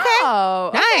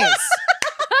 wow. Nice.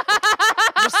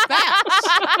 Respect.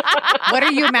 What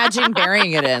are you imagining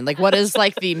burying it in? Like, what is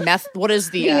like the what is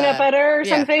the Peanut butter or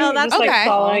yeah. something. Oh, that's just okay. like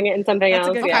following it in something That's a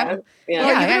else. good Yeah. one. Yeah.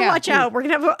 Well, you better yeah. watch out. We're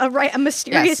gonna have a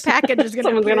mysterious Yes. package is gonna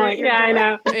Someone's appear gonna at like, your yeah, I door.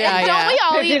 know. Yeah, Don't we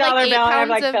all eat $50 like 8 bill, I have pounds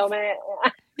like of... film it.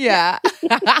 Yeah.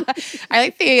 I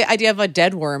like the idea of a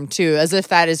dead worm too, as if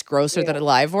that is grosser than a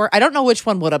live worm. I don't know which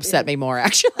one would upset me more,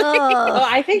 actually. Oh,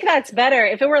 I think that's better.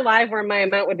 If it were live, where my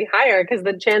amount would be higher because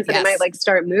the chance that Yes. it might like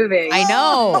start moving. I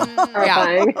know. Yeah.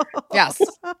 Horrifying. Yes.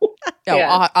 No,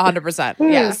 Yeah. 100%.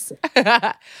 Yes.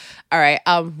 All right.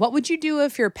 What would you do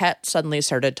if your pet suddenly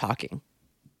started talking?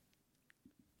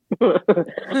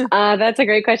 That's a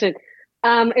great question.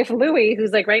 If Louis,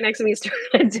 who's like right next to me,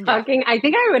 started talking, I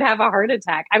think I would have a heart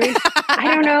attack. I mean,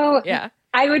 I don't know. Yeah.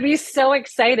 I would be so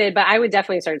excited, but I would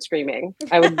definitely start screaming.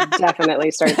 I would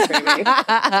definitely start screaming.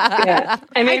 Yeah.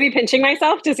 I may be pinching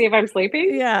myself to see if I'm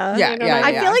sleeping. Yeah. Yeah, I don't yeah, know.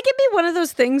 I feel like it'd be one of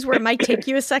those things where it might take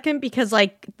you a second because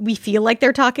like we feel like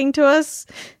they're talking to us.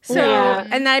 So Yeah.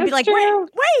 and then I'd be That's like, true.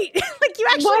 wait, like you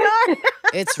actually What? are.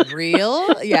 It's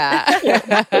real. Yeah.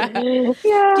 Yeah.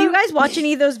 Do you guys watch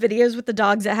any of those videos with the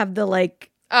dogs that have the like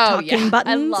talking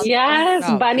buttons? I love Yes,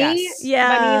 Oh, Bunny. yes.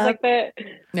 Yeah. Bunny's like the.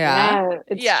 Yeah.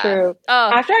 It's Yeah. true.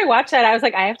 Oh. After I watched that, I was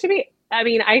like, I have to be. I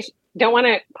mean, don't want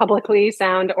to publicly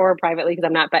sound or privately because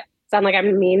I'm not, but sound like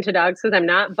I'm mean to dogs because I'm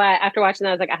not. But after watching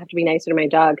that, I was like, I have to be nicer to my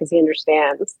dog because he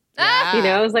understands. Yeah. You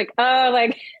know, I was like, oh,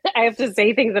 like I have to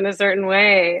say things in a certain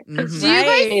way. Mhm. Do you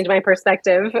guys Change my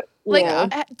perspective. like?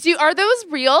 Yeah. Are those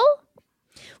real?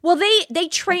 Well, they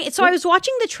train. So I was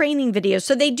watching the training videos.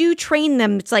 So they do train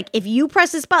them. It's like if you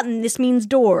press this button, this means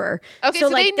door. Okay, so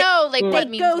like, they know like They what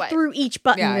means go what. through each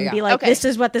button Yeah, and yeah. be like, Okay. "This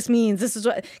is what this means. This is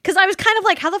what." Because I was kind of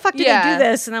like, "How the fuck do Yeah. they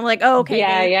do this?" And I'm like, "Oh, okay."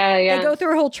 Yeah, yeah. They go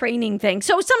through a whole training thing.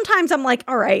 So sometimes I'm like,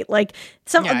 "All right." Like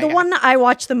the Yeah. one that I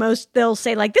watch the most, they'll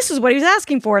say like, "This is what he was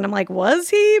asking for," and I'm like, "Was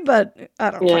he?" But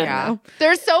I don't fucking Yeah. know.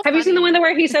 They're so. Have you seen the funny. one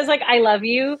where he says like "I love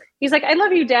you"? He's like "I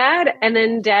love you, Dad," and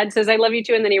then Dad says "I love you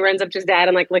too," and then he runs up to his dad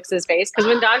and like licks his face because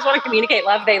when dogs want to communicate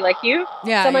love, they lick you.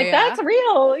 Yeah. So I'm like, yeah. that's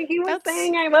real. He was That's-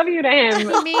 saying "I love you" to him.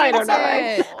 He I don't know.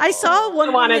 means it. I saw one.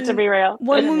 I want it woman- to be real.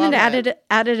 One I woman love it.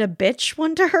 added a bitch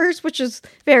one to hers, which is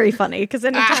very funny because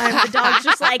anytime the dog's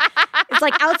just like, it's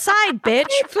like outside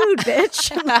bitch, food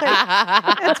bitch. I'm like,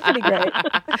 that's pretty great.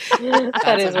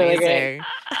 That is really great. amazing.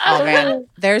 Oh man,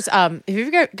 there's have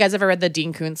you guys ever read the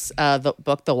Dean Koontz the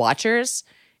book The Watchers?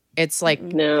 It's like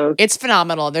No. it's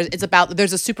phenomenal.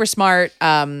 There's a super smart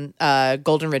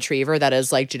golden retriever that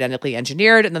is like genetically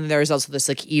engineered, and then there's also this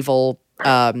like evil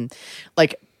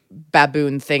like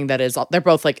baboon thing that is they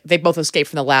both escape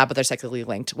from the lab, but they're sexually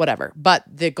linked. Whatever. But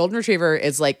the golden retriever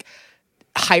is like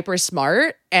hyper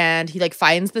smart, and he like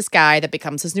finds this guy that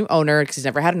becomes his new owner because he's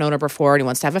never had an owner before and he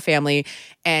wants to have a family,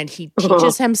 and he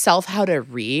teaches himself how to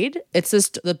read.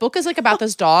 The book is like about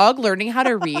this dog learning how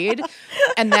to read,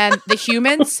 and then the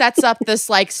human sets up this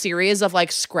like series of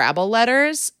like Scrabble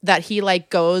letters that he like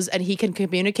goes and he can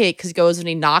communicate because he goes and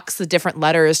he knocks the different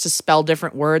letters to spell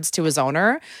different words to his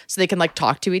owner so they can like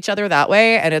talk to each other that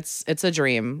way, and it's a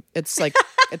dream. It's like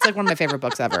one of my favorite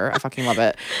books ever. I fucking love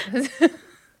it.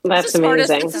 That's It's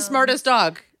amazing. the smartest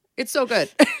dog. It's so good.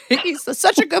 He's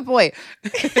such a good boy.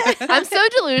 I'm so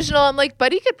delusional. I'm like,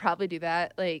 Buddy could probably do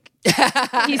that. Like,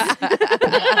 he's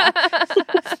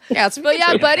Yeah, it's but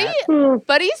yeah,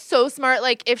 Buddy's so smart.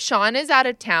 Like, if Sean is out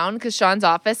of town, because Sean's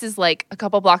office is like a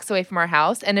couple blocks away from our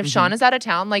house, and if Sean is out of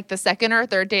town, like the second or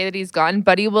third day that he's gone,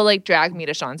 Buddy will like drag me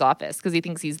to Sean's office because he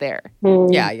thinks he's there.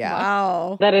 Yeah.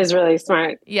 Wow. That is really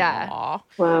smart. Yeah, Aw,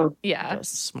 Wow. yeah. a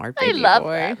smart I baby love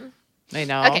boy. them. I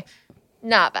know. Okay,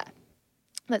 Nava.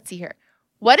 Let's see here.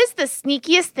 What is the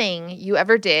sneakiest thing you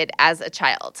ever did as a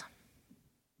child?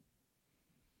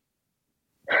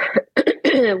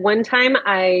 One time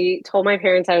I told my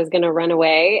parents I was going to run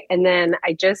away, and then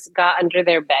I just got under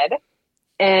their bed,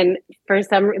 and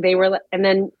and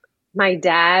then my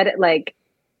dad like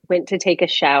went to take a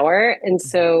shower, and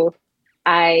so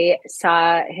I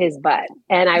saw his butt,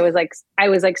 and I was like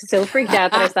so freaked out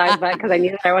that I saw his butt because I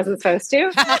knew that I wasn't supposed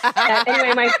to.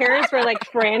 Anyway, my parents were like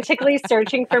frantically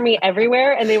searching for me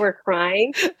everywhere, and they were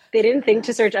crying. They didn't think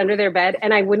to search under their bed,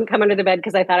 and I wouldn't come under the bed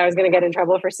because I thought I was going to get in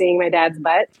trouble for seeing my dad's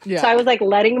butt. Yeah. So I was like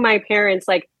letting my parents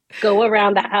like go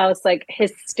around the house like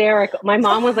hysterical. My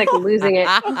mom was like losing it,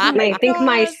 and I think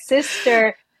my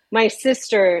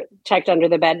sister checked under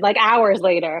the bed like hours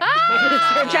later. My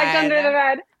sister checked under the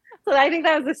bed. So I think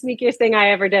that was the sneakiest thing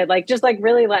I ever did. Like, just like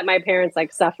really let my parents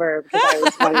like suffer because I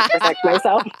was wanting to protect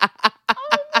myself.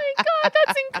 Oh my God,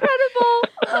 that's incredible.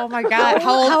 Oh my God.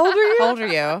 How old were you? How old are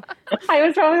you? I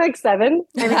was probably like 7.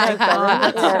 I think I was 7.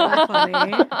 That's so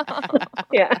funny.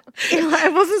 Yeah. I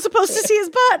wasn't supposed to see his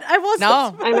butt. I wasn't.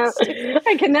 No. I know.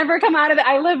 I can never come out of it.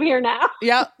 I live here now.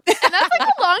 Yep. And that's like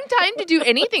a long time to do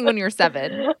anything when you're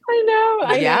 7. I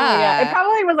know. Yeah. It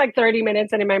probably was like 30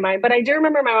 minutes in my mind, but I do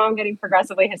remember my mom getting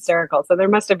progressively hysterical. So there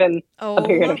must have been a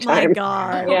period of time. Oh my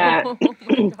God. Yeah.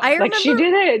 I remember. Like she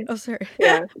did it. Oh, sorry.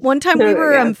 Yeah. One time we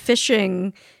were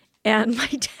fishing, and my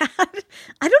dad,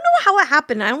 I don't know how it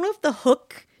happened. I don't know if the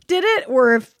hook did it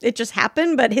or if it just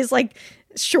happened, but his like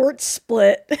short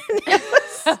split. It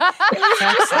was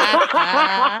just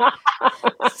like,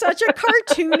 such a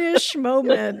cartoonish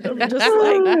moment of just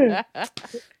like,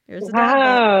 here's a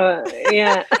dad.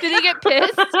 Yeah. Did he get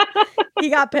pissed? He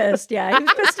got pissed. Yeah, he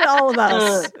was pissed at all of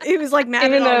us. He was like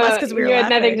mad at all of us because we were had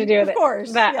laughing. nothing to do with it. Of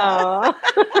course. Yeah.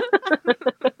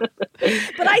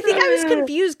 But I think I was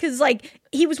confused because like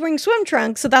he was wearing swim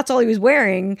trunks, so that's all he was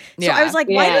wearing. So I was like,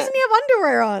 why doesn't he have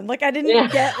underwear on? Like I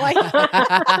didn't get like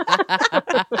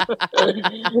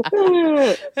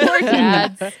Poor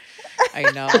dads.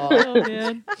 I know. Oh,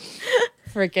 man.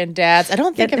 Freaking dads. I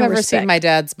don't think I've ever seen my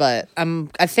dad's butt.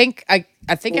 I think I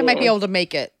might be able to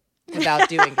make it without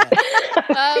doing it.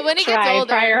 When he gets older,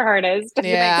 try your hardest.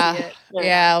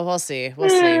 Yeah, we'll see.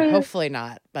 Hopefully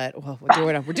not, but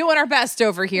we're doing our best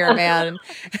over here, man.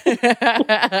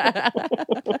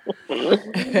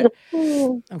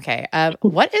 Okay.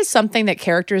 What is something that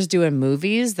characters do in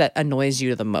movies that annoys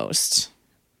you the most?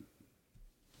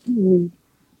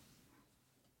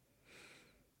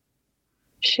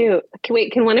 Shoot.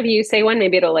 Can one of you say one?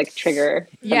 Maybe it'll like trigger.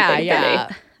 Yeah.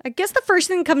 I guess the first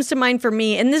thing that comes to mind for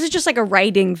me, and this is just like a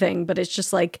writing thing, but it's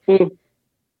just like,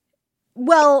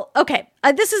 well, okay,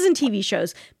 this isn't TV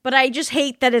shows, but I just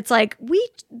hate that it's like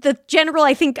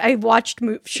I think I watched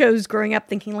shows growing up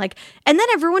thinking like, and then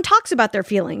everyone talks about their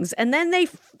feelings and then they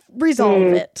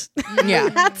resolve it. Yeah.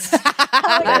 That's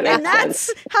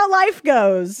how life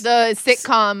goes. The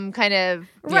sitcom kind of.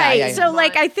 Right. Yeah. So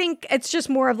like, I think it's just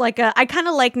more of like I kind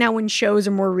of like now when shows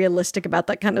are more realistic about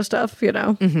that kind of stuff, you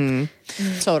know?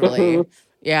 Mm-hmm. Totally.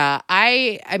 Yeah.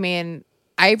 I mean,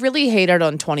 I really hated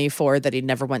on 24 that he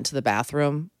never went to the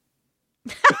bathroom.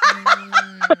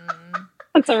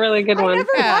 That's a really good one. I never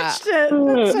watched it.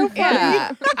 That's so funny.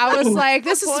 Yeah. I was like,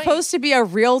 this is supposed to be a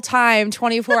real time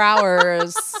 24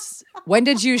 hours. When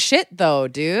did you shit though,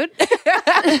 dude?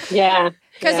 Yeah.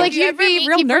 Because like you'd be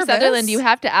real nervous. Sutherland, you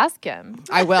have to ask him.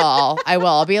 I will.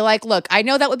 I'll be like, look, I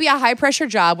know that would be a high pressure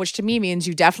job, which to me means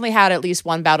you definitely had at least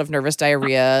one bout of nervous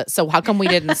diarrhea. So how come we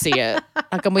didn't see it?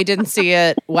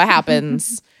 What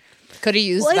happens? Could have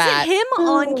used that. Is it him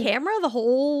on camera the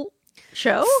whole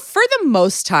show? For the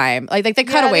most time. Like they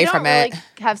cut away from it.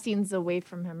 Have scenes away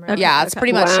from him, right? Okay, yeah, it's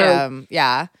pretty much him.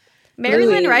 Yeah.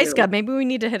 Marilyn Reiska, maybe we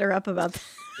need to hit her up about that.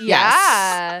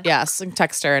 Yeah. Yes. And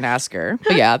text her and ask her.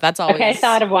 But yeah, that's always. Okay, I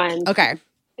thought of one. Okay.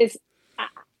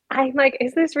 I'm like,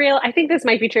 is this real? I think this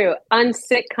might be true. On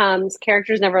sitcoms,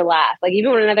 characters never laugh. Like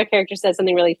even when another character says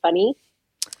something really funny,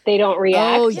 they don't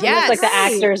react. Oh, yes. It's like the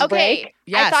actors break.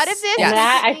 Yes. I thought of this. And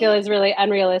that I feel is really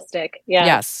unrealistic. Yeah.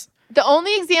 Yes. The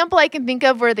only example I can think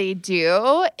of where they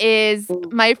do is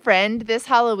my friend this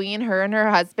Halloween, her and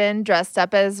her husband dressed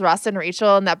up as Ross and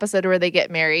Rachel in the episode where they get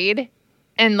married.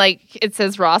 And like it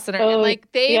says Ross and her, and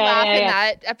like they laugh in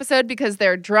that episode because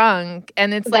they're drunk,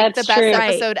 and it's like the best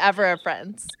episode ever of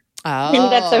Friends. Oh,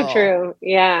 that's so true.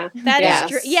 Yeah, that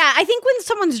is true. Yeah, I think when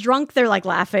someone's drunk, they're like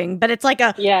laughing, but it's like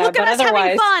look at us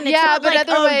having fun. It's not but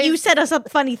like you said us a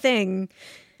funny thing.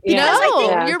 Because I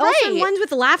think you're right. Also, ones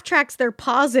with laugh tracks, they're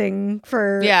pausing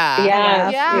for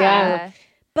yeah.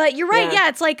 But you're right. Yeah,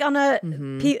 it's like on a.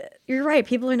 You're right.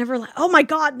 People are never like, oh my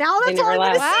God, now that's all I'm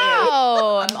going to see.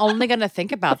 Wow. I'm only going to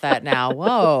think about that now.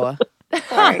 Whoa.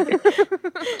 Sorry.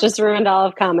 Just ruined all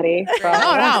of comedy.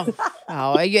 No.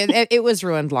 Oh, it was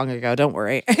ruined long ago. Don't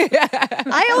worry.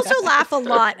 I also laugh a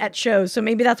lot at shows, so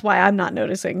maybe that's why I'm not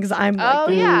noticing because I'm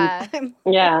like, yeah.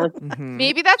 Yeah.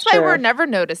 Maybe that's why we're never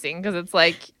noticing because it's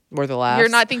like Or the laughs. You're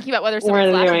not thinking about whether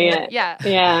someone's More than laughing. doing it. Yeah.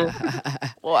 Yeah.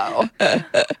 Whoa.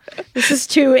 This is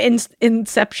too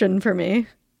Inception for me.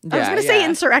 I was going to say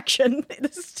insurrection.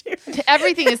 This is too.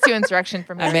 Everything is to insurrection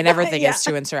for me. I mean, everything is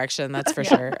to insurrection. That's for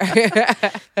sure.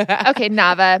 Okay,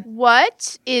 Nava,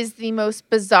 what is the most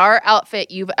bizarre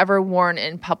outfit you've ever worn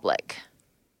in public?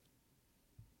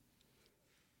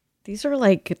 These are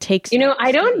like takes. You know,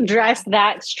 I don't dress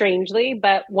that strangely,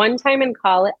 but one time in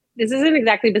college, this isn't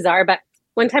exactly bizarre, but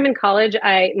one time in college,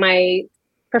 my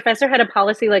professor had a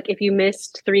policy like if you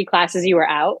missed 3 classes, you were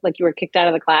out, like you were kicked out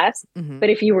of the class. Mm-hmm. But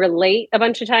if you were late a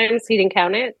bunch of times, he didn't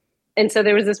count it. And so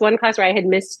there was this one class where I had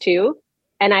missed 2,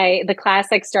 and the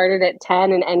class like started at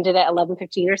 10 and ended at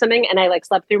 11:15 or something, and I like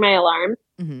slept through my alarm,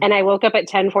 and I woke up at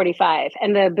 10:45,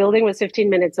 and the building was 15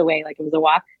 minutes away, like it was a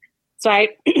walk. So I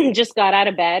just got out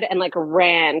of bed and like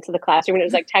ran to the classroom, and it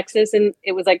was like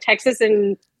Texas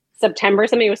in September or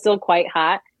something. It was still quite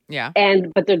hot. Yeah.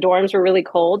 But the dorms were really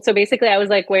cold. So basically I was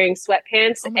like wearing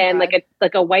sweatpants and like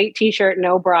a white t-shirt,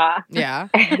 no bra. Yeah.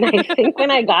 And I think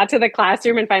when I got to the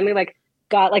classroom and finally like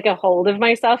got like a hold of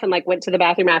myself and like went to the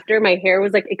bathroom after, my hair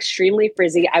was like extremely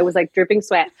frizzy. I was like dripping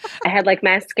sweat. I had like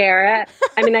mascara.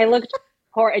 I mean, I looked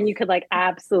and you could like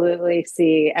absolutely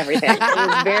see everything. It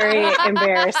was very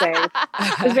embarrassing.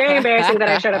 It was very embarrassing that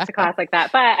I showed up to class like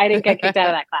that, but I didn't get kicked out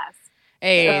of that class.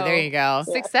 Hey, there you go.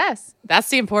 Success. That's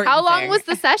the important How long thing. was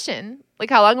the session? Like,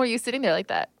 how long were you sitting there like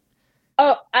that?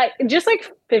 Oh, just like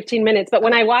 15 minutes. But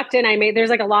when I walked in,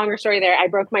 there's like a longer story there. I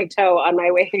broke my toe on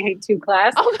my way to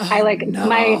class.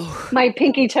 My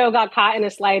pinky toe got caught in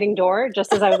a sliding door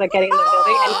just as I was like getting in the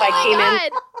building. And so I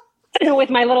came in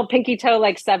with my little pinky toe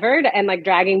like severed and like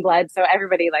dragging blood. So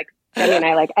everybody like, Jenny and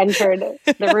I like entered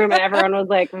the room and everyone was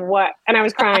like, what? And I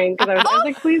was crying because I was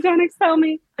like, please don't expel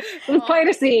me. It was quite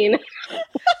a scene.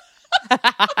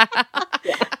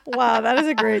 Wow, that is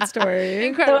a great story.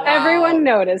 Incredible. So everyone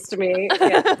noticed me.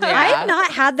 Yeah. I have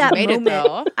not had that You made it, though.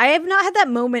 moment. I have not had that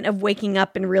moment of waking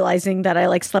up and realizing that I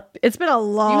like slept. It's been a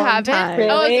long You haven't? time.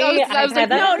 Really? I was I've like, had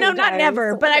that No, a few not times.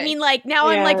 never. But I Okay. mean, like now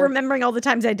I'm like Yeah. remembering all the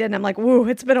times I did, and I'm like, woo,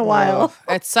 it's been a while.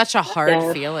 It's such a hard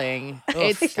Yeah. feeling.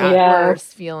 It's the God. Yeah.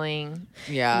 worst feeling.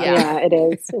 Yeah. Yeah, it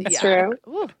is. It's true.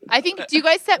 Ooh. I think, do you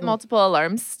guys set multiple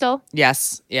alarms still?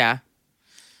 Yes. Yeah.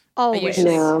 Always.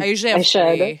 No, I usually have I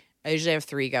should. 3. I usually have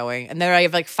 3 going. And then I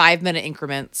have like 5-minute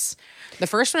increments. The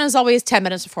first one is always 10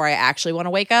 minutes before I actually want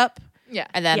to wake up. Yeah.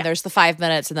 And then there's the 5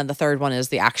 minutes. And then the third one is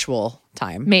the actual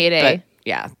time. Mayday. But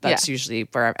yeah, that's usually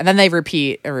where and then they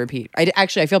repeat and repeat. I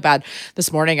feel bad.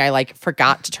 This morning I like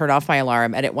forgot to turn off my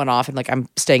alarm and it went off, and like I'm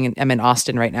in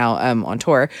Austin right now on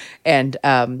tour, and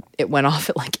it went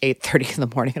off at like 8:30 in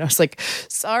the morning, and I was like,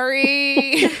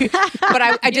 sorry.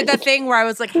 But I did that thing where I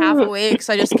was like half awake,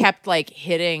 so I just kept like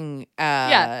hitting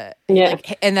Yeah.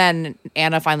 like, and then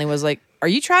Anna finally was like, are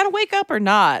you trying to wake up or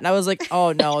not? And I was like,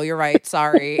 oh no, you're right.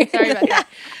 Sorry. Sorry about that.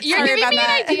 You're Sorry giving about me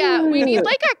that. an idea. We need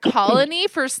like a colony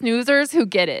for snoozers who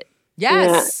get it.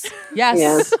 Yes. Yes.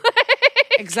 Yes.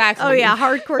 Exactly. Oh yeah,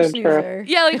 hardcore So true. snoozer.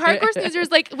 Yeah, like hardcore snoozers,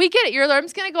 like we get it. Your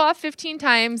alarm's gonna go off 15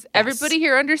 times. Everybody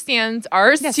here understands.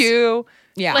 Ours too.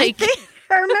 Yeah. Like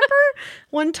I remember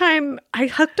one time I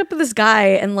hooked up with this guy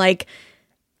and like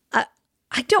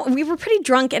we were pretty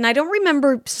drunk and I don't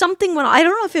remember something when I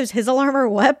don't know if it was his alarm or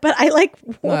what, but I like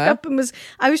woke up and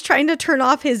I was trying to turn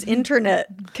off his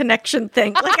internet connection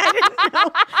thing. Like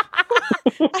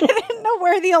I didn't know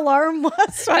where the alarm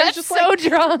was. So I was that's just so like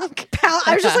drunk.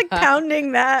 I was just like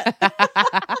pounding that.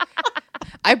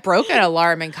 I broke an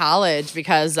alarm in college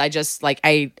because I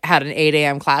had an 8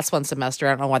 a.m. class one semester.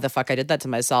 I don't know why the fuck I did that to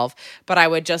myself, but I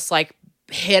would just like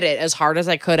hit it as hard as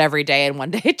I could every day, and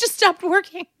one day it just stopped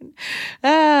working.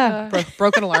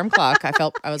 Broken alarm clock. I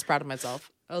was proud of myself.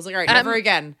 I was like, all right, never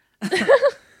again.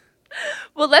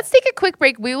 Well, let's take a quick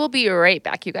break. We will be right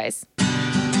back, you guys.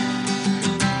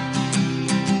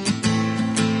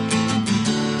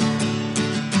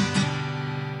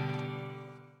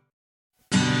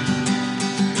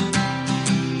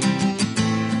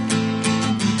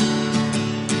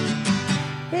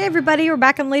 Hey everybody, we're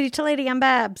back on Lady to Lady. I'm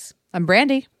Babs. I'm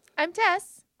Brandy. I'm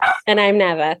Tess. And I'm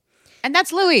Nava. And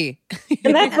that's Louie.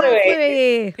 And that's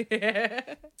Louie.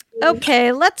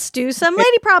 Okay, let's do some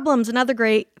Lady Problems. Another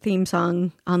great theme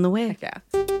song on the way. Yeah.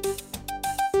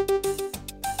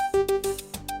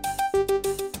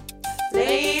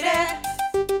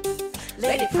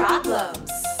 Lady problems.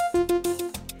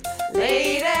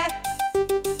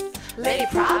 Lady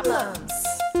problems.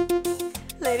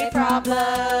 Lady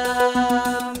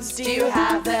problems. Do you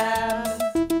have them?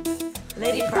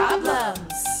 Lady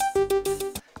problems.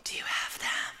 Do you have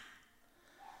them?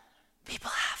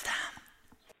 People have them.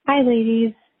 Hi,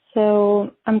 ladies.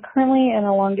 So I'm currently in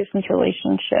a long distance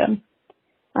relationship.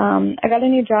 I got a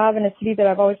new job in a city that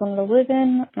I've always wanted to live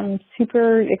in. I'm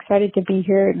super excited to be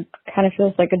here. It kind of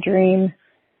feels like a dream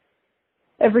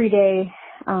every day.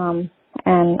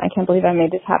 And I can't believe I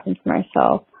made this happen for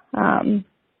myself.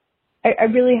 I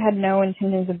really had no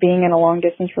intentions of being in a long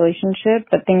distance relationship,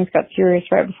 but things got serious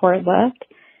right before I left.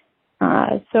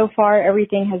 So far,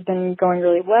 everything has been going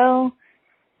really well.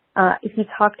 He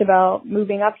talked about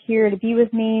moving up here to be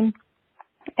with me.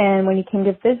 And when he came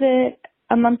to visit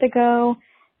a month ago,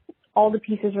 all the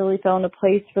pieces really fell into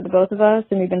place for the both of us.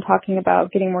 And we've been talking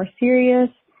about getting more serious,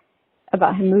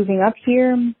 about him moving up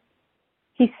here.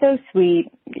 He's so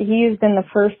sweet. He has been the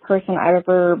first person I've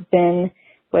ever been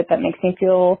with that makes me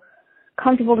feel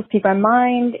comfortable to speak my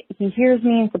mind. He hears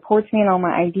me and supports me in all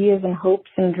my ideas and hopes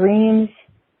and dreams.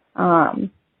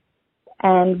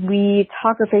 And we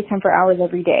talk or FaceTime for hours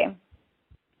every day.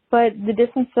 But the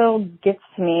distance still gets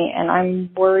to me, and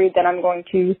I'm worried that I'm going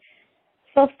to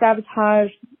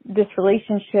self-sabotage this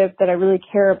relationship that I really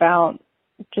care about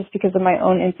just because of my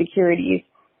own insecurities.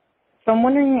 So I'm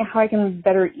wondering how I can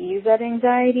better ease that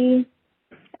anxiety,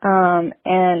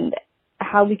 and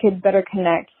how we could better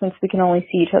connect since we can only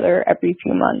see each other every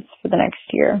few months for the next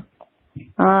year.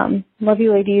 Love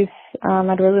you, ladies.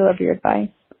 I'd really love your advice.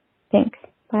 Thanks.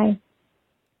 Bye.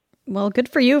 Well, good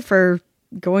for you for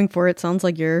going for it. Sounds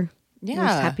like you're just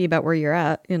happy about where you're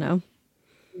at, you know?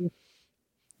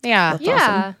 Yeah. That's Yeah.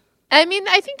 awesome. I mean,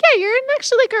 I think, you're in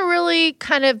actually like a really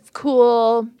kind of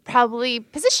cool, probably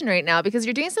position right now because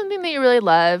you're doing something that you really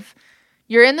love.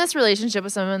 You're in this relationship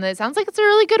with someone that sounds like it's a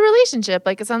really good relationship.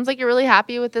 Like, it sounds like you're really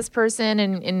happy with this person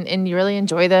and you really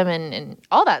enjoy them and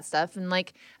all that stuff. And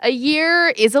like, a year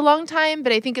is a long time,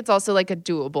 but I think it's also like a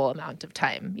doable amount of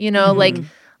time, you know,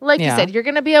 like you said, you're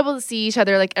going to be able to see each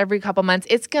other like every couple months.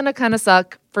 It's going to kind of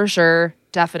suck for sure.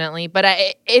 Definitely. But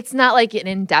it's not like an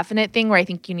indefinite thing where I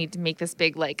think you need to make this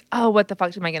big, like, oh, what the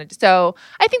fuck am I going to do? So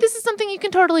I think this is something you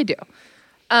can totally do.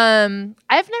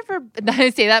 I've never, I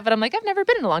say that, but I'm like, I've never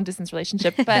been in a long distance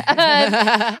relationship. But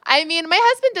I mean, my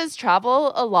husband does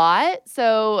travel a lot.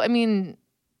 So, I mean,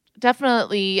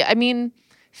 definitely, I mean,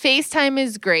 FaceTime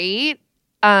is great.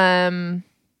 Going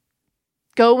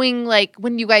like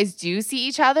when you guys do see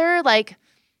each other, like,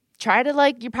 try to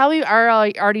like, you probably are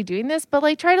already doing this, but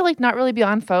like try to like not really be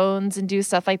on phones and do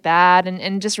stuff like that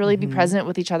and just really be present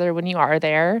with each other when you are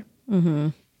there. Mm-hmm.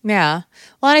 Yeah.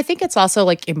 Well, and I think it's also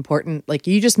like important, like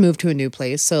you just moved to a new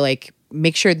place. So like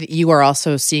make sure that you are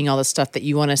also seeing all the stuff that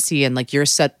you want to see and like you're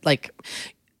set, like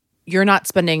you're not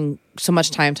spending so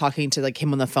much time talking to like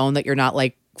him on the phone that you're not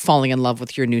like falling in love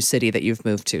with your new city that you've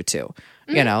moved to too.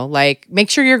 You know, like make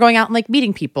sure you're going out and like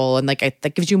meeting people and like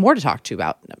that gives you more to talk to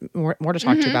about, more to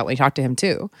talk to about when you talk to him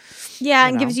too. Yeah,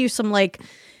 and gives you some like,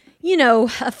 you know,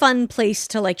 a fun place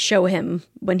to like show him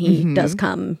when he does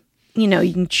come. You know,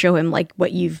 you can show him like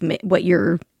what what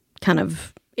your kind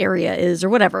of area is or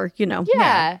whatever, you know.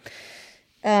 Yeah.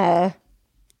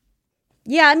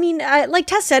 Yeah, I mean, like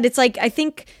Tess said, it's like I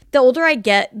think the older I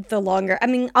get, the longer. I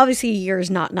mean, obviously a year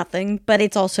is not nothing, but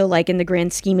it's also like in the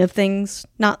grand scheme of things,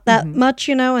 not that much,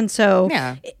 you know. And so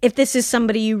if this is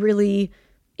somebody you really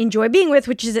enjoy being with,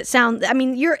 which is I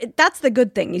mean, that's the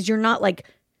good thing is you're not like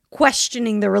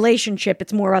questioning the relationship.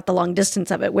 It's more about the long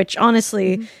distance of it, which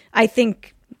honestly, I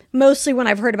think mostly when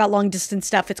I've heard about long distance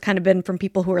stuff, it's kind of been from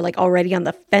people who are like already on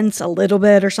the fence a little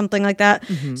bit or something like that.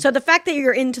 So the fact that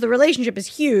you're into the relationship is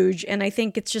huge. And I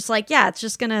think it's just like, yeah, it's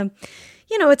just going to,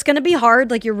 you know, it's going to be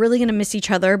hard. Like you're really going to miss each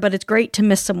other, but it's great to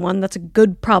miss someone. That's a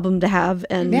good problem to have.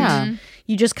 And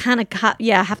you just kind of,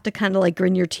 have to kind of like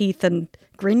grin your teeth.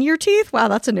 Wow,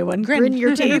 that's a new one. Grin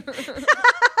your teeth.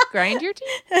 Grind your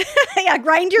teeth? Yeah,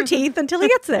 grind your teeth until he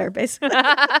gets there, basically.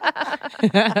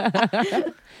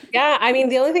 Yeah, I mean,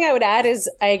 the only thing I would add is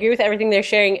I agree with everything they're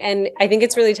sharing. And I think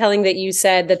it's really telling that you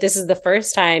said that this is the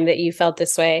first time that you felt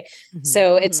this way.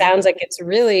 So it sounds like it's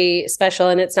really special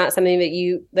and it's not something that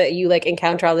you like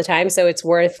encounter all the time. So it's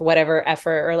worth whatever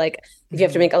effort or like if you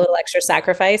have to make a little extra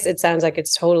sacrifice, it sounds like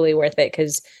it's totally worth it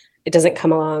because it doesn't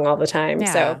come along all the time.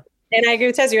 Yeah. So, and I agree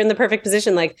with Tess, you're in the perfect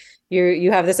position. Like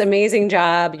you have this amazing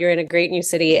job, you're in a great new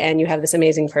city and you have this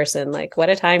amazing person. Like what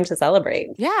a time to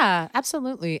celebrate. Yeah,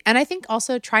 absolutely. And I think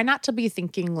also try not to be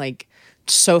thinking like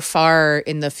so far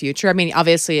in the future. I mean,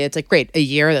 obviously it's like great, a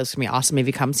year, that's gonna be awesome if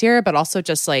he comes here, but also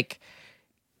just like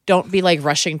don't be like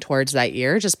rushing towards that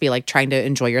year. Just be like trying to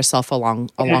enjoy yourself along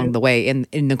the way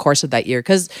in the course of that year.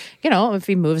 Cause, you know, if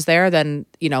he moves there, then,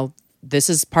 you know,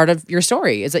 this is part of your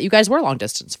story is that you guys were long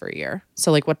distance for a year.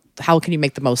 So like how can you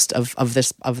make the most of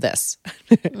this?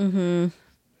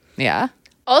 Yeah.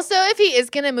 Also, if he is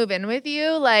going to move in with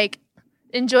you, like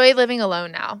enjoy living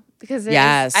alone now because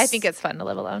I think it's fun to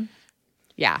live alone.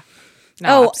 Yeah.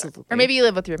 No, absolutely. Or maybe you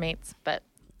live with your mates, but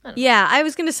yeah, I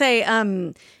was gonna say,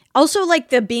 also like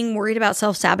the being worried about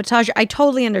self-sabotage. I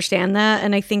totally understand that,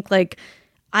 and I think like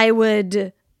I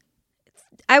would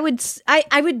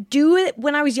do it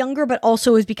when I was younger, but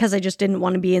also is because I just didn't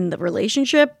want to be in the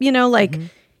relationship. You know, like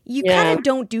you kind of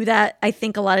don't do that. I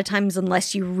think a lot of times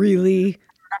unless you really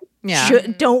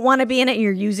don't want to be in it and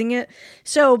you're using it.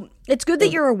 So it's good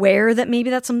that you're aware that maybe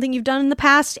that's something you've done in the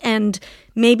past, and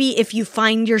maybe if you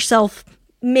find yourself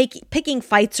picking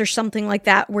fights or something like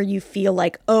that where you feel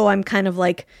like, oh, I'm kind of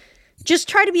like, just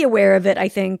try to be aware of it. I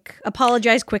think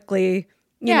apologize quickly.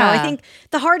 You know, I think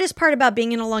the hardest part about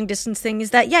being in a long distance thing is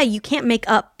that, you can't make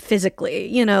up physically.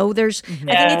 You know, I think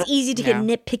it's easy to get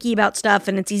nitpicky about stuff,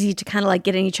 and it's easy to kind of like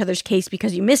get in each other's case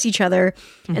because you miss each other,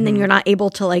 and then you're not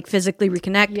able to like physically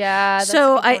reconnect. Yeah. That's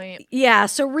so a good point.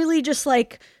 So really just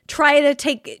like try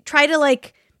to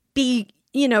like be,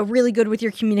 you know, really good with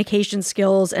your communication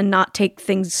skills and not take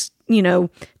things, you know,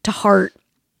 to heart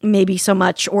maybe so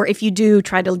much, or if you do,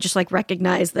 try to just like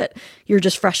recognize that you're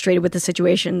just frustrated with the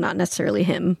situation, not necessarily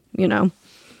him, you know.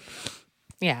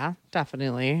 Yeah,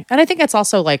 definitely. And I think it's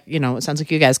also like, you know, it sounds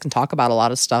like you guys can talk about a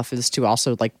lot of stuff, is to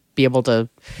also like be able to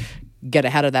get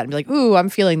ahead of that and be like, ooh, I'm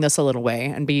feeling this a little way,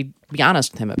 and be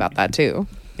honest with him about that too,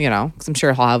 you know, because I'm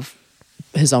sure he'll have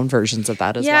his own versions of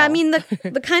that as well. Yeah, I mean,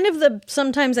 the kind of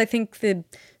sometimes I think the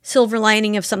silver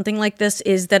lining of something like this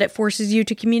is that it forces you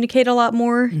to communicate a lot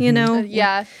more, you know?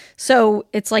 Yeah. So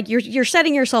it's like you're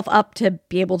setting yourself up to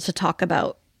be able to talk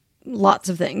about lots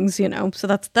of things, you know? So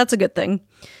that's a good thing.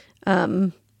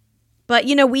 But,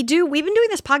 you know, we've been doing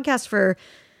this podcast for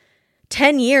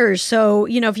 10 years. So,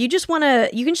 you know, if you just want to,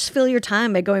 you can just fill your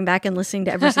time by going back and listening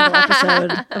to every single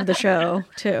episode of the show,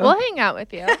 too. We'll hang out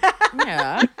with you.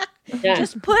 Yeah.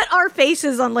 Just put our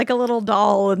faces on like a little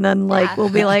doll, and then like we'll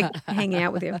be like hanging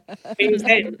out with you.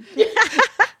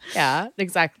 Yeah,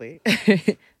 exactly.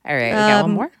 All right, we got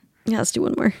one more? Yeah, let's do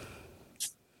one more.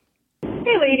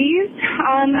 Hey, ladies.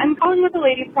 I'm calling with a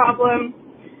lady problem.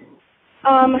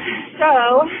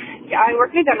 I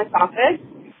work in a dentist's office.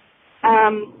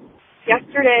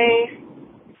 Yesterday,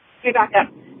 let me back up.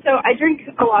 So I drink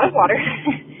a lot of water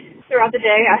throughout the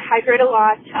day. I hydrate a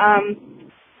lot.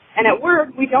 And at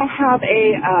work, we don't have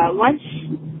a lunch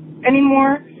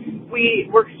anymore. We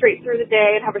work straight through the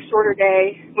day and have a shorter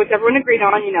day, which everyone agreed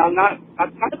on. You know,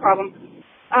 that's not the problem.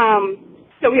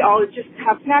 So we all just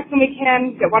have snacks when we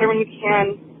can, get water when you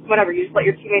can, whatever. You just let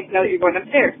your teammates know that you're going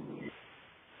upstairs.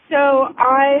 So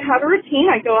I have a routine.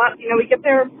 I go up. You know, I get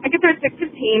there at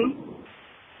 6:15.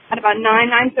 At about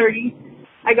 9:30,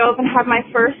 I go up and have my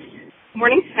first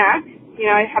morning snack. You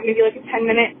know, I have maybe like a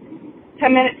 10-minute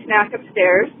snack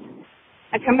upstairs.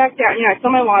 I come back down, you know, I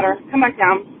fill my water, come back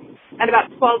down. At about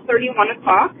 12:30, 1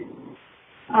 o'clock,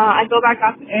 I go back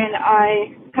up and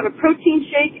I have a protein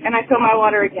shake and I fill my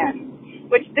water again.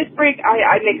 Which this break,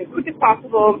 I make as quick as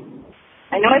possible.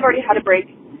 I know I've already had a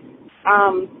break.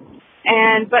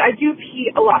 But I do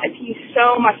pee a lot. I pee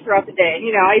so much throughout the day.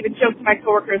 You know, I even joke to my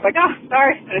coworkers like, oh,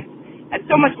 sorry, I had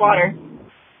so much water,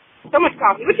 so much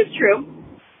coffee, which is true.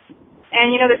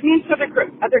 And, you know, there's me and two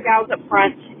other gals up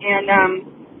front, and,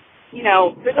 you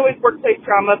know, there's always workplace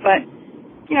drama, but,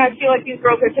 you know, I feel like these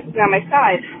girls are typically on my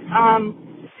side.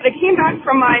 But I came back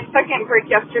from my second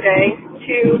break yesterday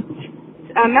to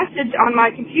a message on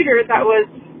my computer that was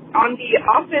on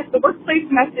the workplace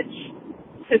message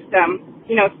system,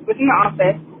 you know, within the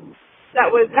office,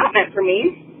 that was not meant for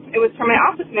me. It was from my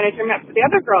office manager, meant for the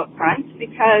other girl up front,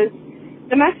 because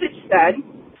the message said,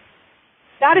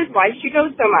 that is why she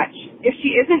goes so much. If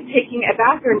she isn't taking a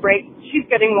bathroom break, she's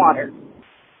getting water.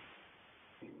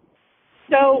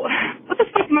 So, what the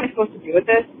fuck am I supposed to do with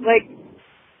this? Like,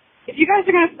 if you guys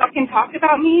are going to fucking talk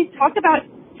about me, talk about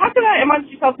it amongst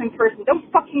yourselves in person.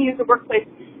 Don't fucking use the workplace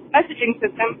messaging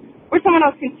system where someone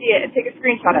else can see it and take a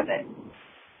screenshot of it.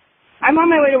 I'm on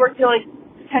my way to work to, like,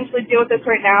 potentially deal with this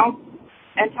right now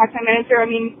and talk to my manager. I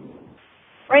mean,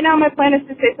 right now my plan is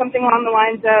to say something along the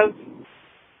lines of,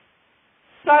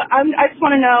 I just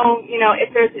want to know, you know,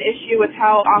 if there's an issue with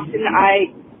how often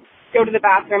I go to the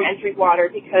bathroom and drink water,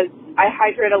 because I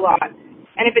hydrate a lot.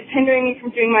 And if it's hindering me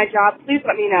from doing my job, please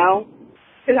let me know.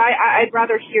 Because I'd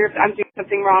rather hear if I'm doing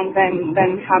something wrong than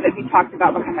have it be talked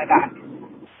about behind my back.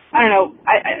 I don't know.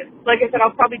 Like I said,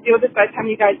 I'll probably deal with this by the time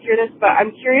you guys hear this, but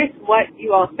I'm curious what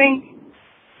you all think.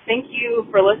 Thank you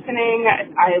for listening.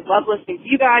 I love listening to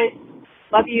you guys.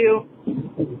 Love you.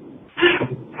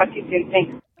 Talk to you soon.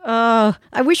 Thanks.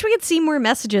 I wish we could see more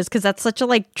messages, because that's such a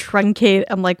like truncate.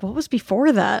 I'm like, what was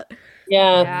before that?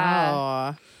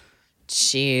 Yeah. Oh.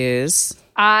 Jeez.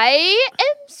 I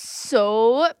am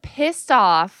so pissed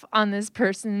off on this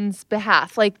person's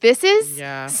behalf. Like, this is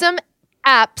some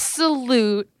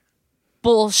absolute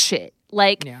bullshit.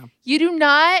 Like, you do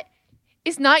not,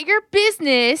 it's not your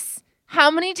business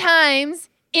how many times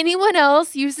anyone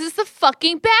else uses the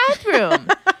fucking bathroom.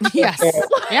 Yes.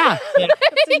 Yeah.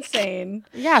 That's insane.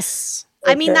 Yes.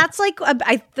 I mean, that's like,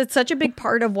 that's such a big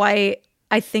part of why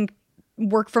I think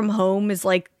work from home is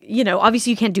like, you know,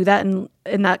 obviously you can't do that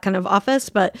in that kind of office,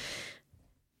 but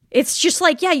it's just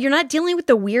like, yeah, you're not dealing with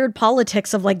the weird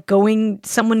politics of like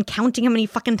someone counting how many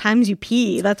fucking times you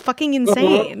pee. That's fucking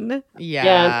insane.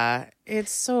 Yeah.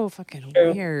 It's so fucking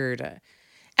weird.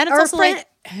 And it's also like,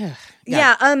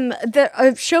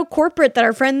 the show Corporate that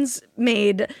our friends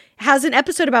made has an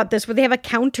episode about this where they have a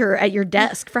counter at your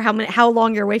desk for how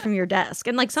long you're away from your desk,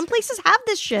 and like some places have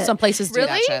this shit. Some places do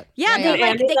that shit. Yeah,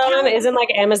 isn't like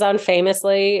Amazon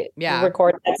famously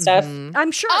record that stuff?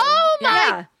 I'm sure. Oh my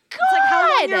God. It's like how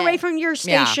long you're away from your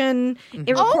station.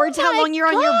 It records how long you're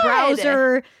on your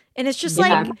browser, and it's just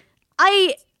like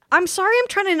I'm sorry, I'm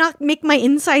trying to not make my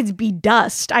insides be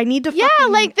dust. I need to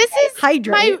like this is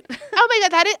hydrate. Oh my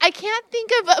God, I can't think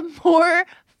of a more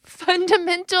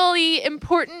fundamentally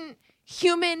important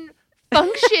human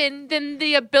function than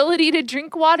the ability to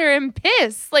drink water and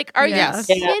piss. Like, are you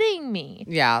kidding me?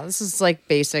 Yeah, this is like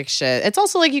basic shit. It's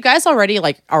also like you guys already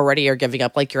are giving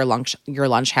up like your lunch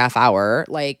half hour.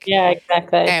 Like, yeah,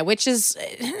 exactly. Which is,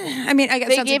 I mean, I guess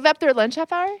they gave up their lunch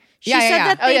half hour. She said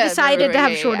that they decided to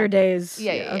have shorter days.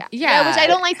 Yeah, which I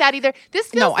don't like that either. This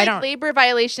feels like labor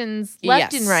violations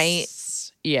left and right.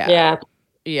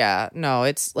 Yeah. No,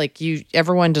 it's like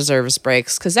everyone deserves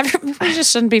breaks because everyone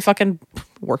just shouldn't be fucking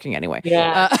working anyway.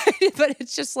 Yeah. But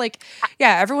it's just like,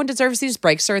 everyone deserves these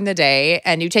breaks during the day,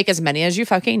 and you take as many as you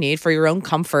fucking need for your own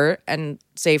comfort and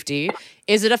safety.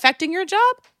 Is it affecting your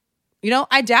job? You know,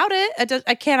 I doubt it.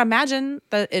 I can't imagine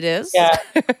that it is. Yeah.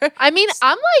 I mean,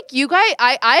 I'm like you guys.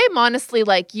 I am honestly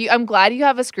like you. I'm glad you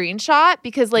have a screenshot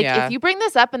because, like, if you bring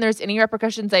this up and there's any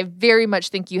repercussions, I very much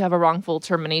think you have a wrongful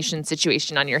termination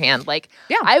situation on your hand. Like,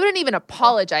 I wouldn't even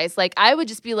apologize. Like, I would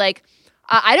just be like,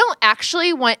 I don't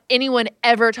actually want anyone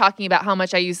ever talking about how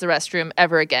much I use the restroom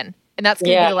ever again, and that's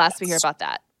gonna be the last we hear about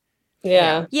that.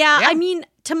 Yeah. I mean,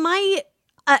 to my.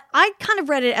 I kind of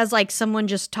read it as like someone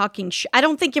just talking I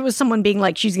don't think it was someone being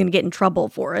like she's going to get in trouble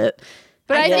for it.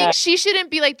 But I think she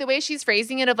shouldn't be like the way she's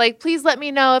phrasing it of like, please let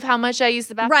me know of how much I use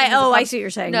the bathroom. Right. Oh, I see what you're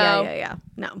saying. No. Yeah.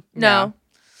 No.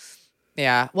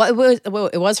 Yeah. Well,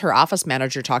 it was her office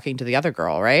manager talking to the other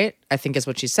girl, right? I think is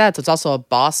what she said. So it's also a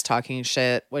boss talking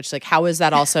shit, which like, how is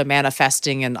that also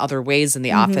manifesting in other ways in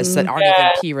the office that aren't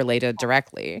even pee related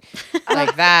directly?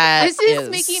 Like that. This is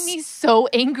making me so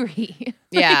angry.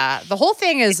 Yeah. The whole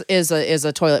thing is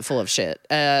a toilet full of shit.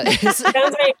 It sounds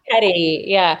very petty.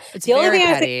 Yeah. It's the only very thing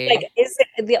petty. I was like,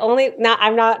 is the only,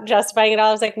 I'm not justifying it all.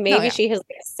 I was like, maybe she has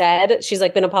like said, she's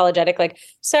like been apologetic. Like,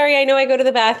 sorry, I know I go to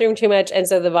the bathroom too much. And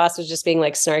so the boss was just being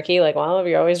like snarky, like, well,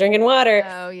 you're always drinking water.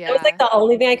 Oh, yeah. It was like the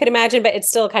only thing I could imagine, but it's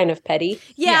still kind of petty.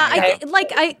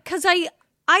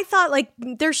 I thought like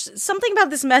there's something about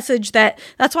this message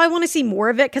that's why I want to see more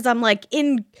of it. Cause I'm like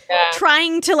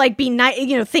trying to like be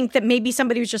nice, think that maybe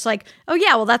somebody was just like, oh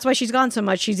yeah, well that's why she's gone so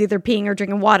much. She's either peeing or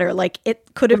drinking water. Like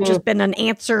it could have just been an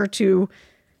answer to,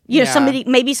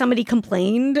 somebody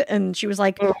complained and she was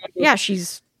like, yeah,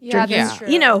 she's drinking, that's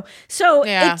true. So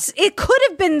it could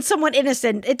have been somewhat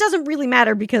innocent. It doesn't really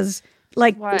matter because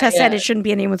like Tess said, it shouldn't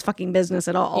be anyone's fucking business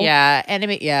at all. Yeah. And I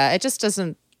mean, it just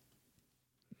doesn't.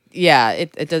 Yeah,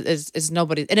 it's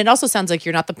nobody, and it also sounds like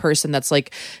you're not the person that's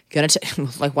like gonna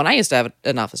like when I used to have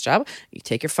an office job, you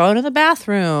take your phone in the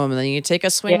bathroom, and then you take a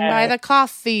swing by the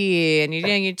coffee, and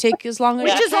you take as long as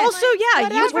which is also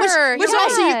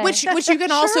which you can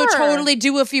also totally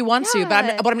do if you want to.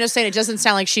 But I'm just saying it doesn't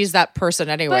sound like she's that person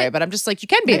anyway. But I'm just like you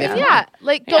can be there. Yeah,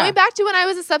 like going back to when I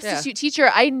was a substitute teacher,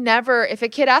 I never, if a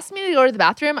kid asked me to go to the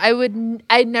bathroom,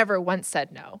 I never once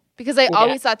said no. Because I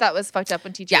always thought that was fucked up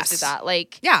when teachers did that.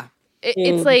 Like,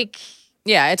 it's like,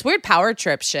 it's weird power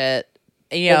trip shit,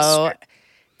 and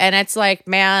it's like,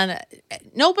 man,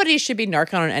 nobody should be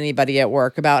narking on anybody at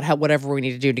work about whatever we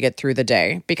need to do to get through the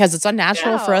day because it's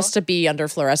unnatural for us to be under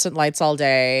fluorescent lights all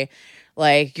day.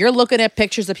 Like you're looking at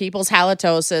pictures of people's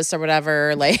halitosis or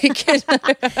whatever. Like, but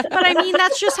I mean,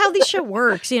 that's just how this shit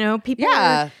works. People.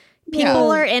 Yeah.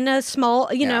 People are in a small,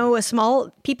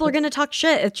 people are going to talk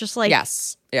shit. It's just like,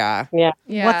 what's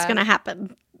going to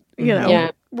happen?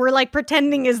 We're like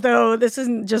pretending as though this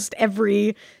isn't just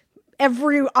every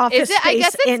office space. I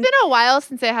guess it's been a while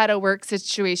since I had a work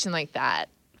situation like that.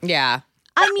 Yeah.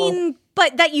 I mean,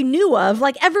 but that you knew of,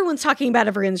 like everyone's talking about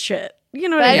everyone's shit. You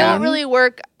know But what I I don't mean? really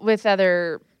work with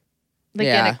other, like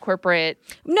in a corporate.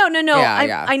 No.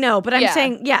 Yeah, I know, but I'm Yeah.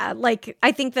 saying, like,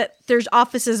 I think that there's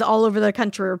offices all over the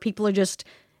country where people are just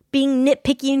being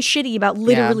nitpicky and shitty about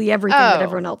literally everything that Oh.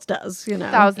 everyone else does, you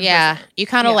know? 1,000%. Yeah, you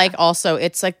kind of Yeah. like also.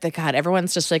 It's like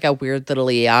everyone's just like a weird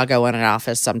little Iago in an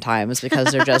office sometimes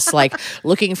because they're just like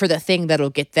looking for the thing that'll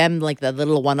get them like the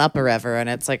little one up or ever, and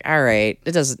it's like, all right,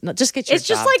 it doesn't just get your. It's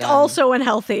just job like done. also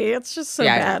unhealthy. It's just so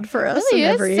bad for us Really in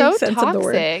is every so sense of the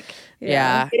word. toxic.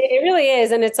 Yeah. It really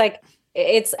is. And it's like,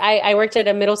 I worked at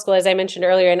a middle school, as I mentioned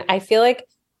earlier, and I feel like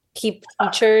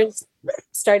teachers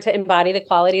start to embody the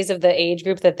qualities of the age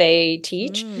group that they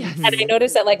teach. And I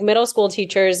noticed that like middle school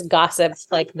teachers gossip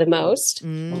like the most.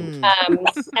 And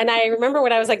I remember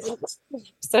when I was like,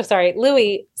 so sorry,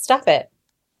 Louis, stop it.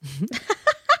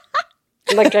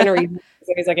 I'm like trying to read.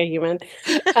 He's like a human.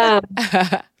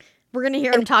 We're going to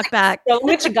hear him talk back. So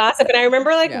much gossip. And I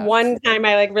remember like one time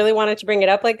I like really wanted to bring it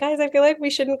up. Like, guys, I feel like we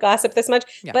shouldn't gossip this much.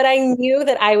 Yeah. But I knew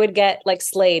that I would get like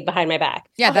slayed behind my back.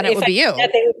 Yeah, then it would be you.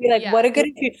 They would be like,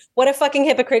 what a fucking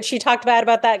hypocrite. She talked bad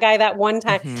about that guy that one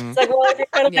time. It's like, well, if you're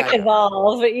trying to like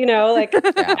evolve, but you know, like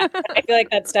I feel like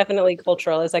that's definitely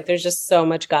cultural. It's like there's just so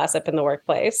much gossip in the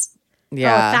workplace.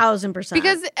 Yeah. 1,000%.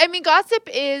 Because, I mean, gossip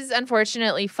is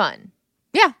unfortunately fun.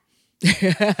 Yeah. Well,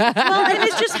 and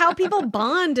it's just how people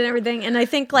bond and everything. And I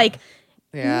think like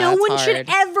no one should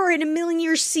ever in a million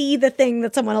years see the thing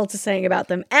that someone else is saying about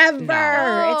them ever.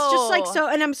 No. It's just like so.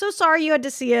 And I'm so sorry you had to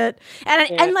see it.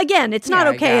 And again, it's not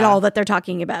okay at all that they're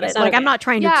talking about it. Like I'm not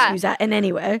trying to excuse that in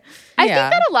any way. I think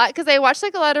that a lot because I watch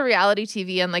like a lot of reality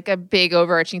TV and like a big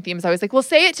overarching theme is always like, well,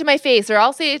 say it to my face or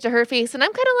I'll say it to her face. And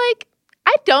I'm kind of like,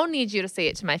 I don't need you to say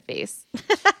it to my face.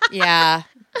 Yeah.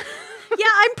 Yeah,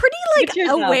 I'm pretty like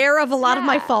aware of a lot of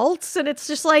my faults, and it's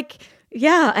just like,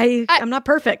 I'm not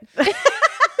perfect.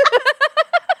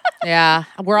 Yeah,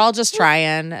 we're all just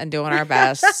trying and doing our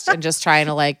best and just trying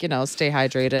to like, stay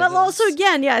hydrated. But also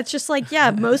again, it's just like,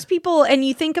 most people, and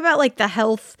you think about like the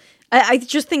health, I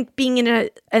just think being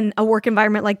in a work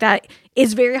environment like that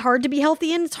is very hard to be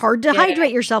healthy in. It's hard to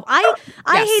hydrate yourself. I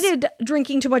hated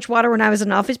drinking too much water when I was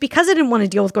in office because I didn't want to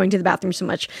deal with going to the bathroom so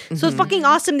much. So it's fucking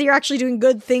awesome that you're actually doing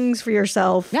good things for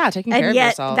yourself. Yeah, taking care of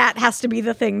yourself. And yet that has to be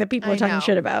the thing that people are talking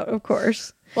shit about, of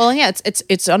course. Well, yeah,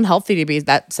 it's unhealthy to be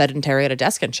that sedentary at a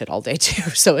desk and shit all day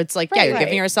too. So it's like, you're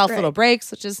giving yourself little breaks,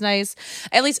 which is nice.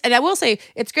 At least, and I will say,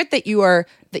 it's good that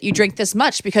you drink this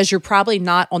much because you're probably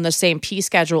not on the same pee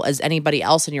schedule as anybody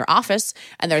else in your office.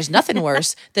 And there's nothing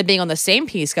worse than being on the same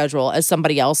pee schedule as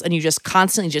somebody else, and you just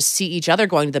constantly just see each other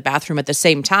going to the bathroom at the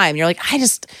same time. You're like,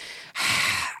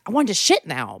 I wanted to shit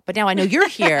now, but now I know you're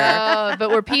here. But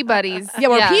we're pee buddies. Yeah,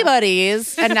 we're pee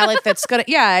buddies. And now like that's gonna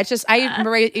it's just I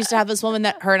remember I used to have this woman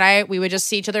that her and I we would just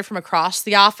see each other from across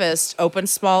the office, open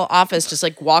small office, just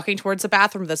like walking towards the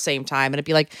bathroom at the same time. And it'd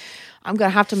be like, I'm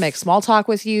gonna have to make small talk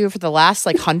with you for the last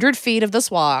like 100 feet of this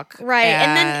walk. Right.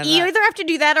 And then you either have to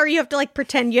do that or you have to like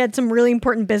pretend you had some really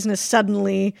important business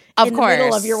suddenly in the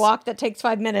middle of your walk that takes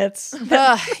 5 minutes.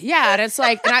 Yeah, and it's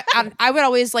like and I would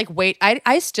always like wait.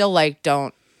 I still like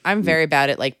don't. I'm very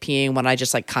bad at like peeing when I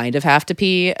just like kind of have to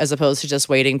pee as opposed to just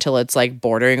waiting till it's like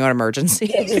bordering on emergency.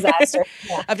 Disaster.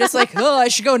 Yeah. I'm just like, I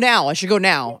should go now.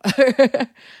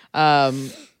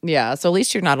 Yeah. So at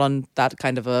least you're not on that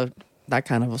kind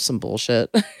of some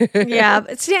bullshit. Yeah.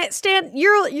 But stand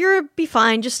you're be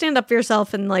fine. Just stand up for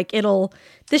yourself and like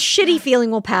this shitty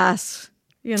feeling will pass,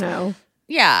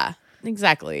 Yeah,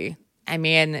 exactly. I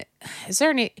mean, is there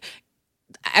any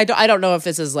I don't know if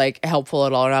this is like helpful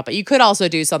at all or not, but you could also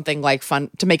do something like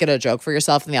fun to make it a joke for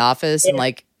yourself in the office, and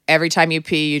like every time you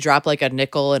pee, you drop like a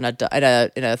nickel in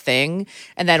a thing,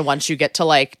 and then once you get to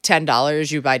like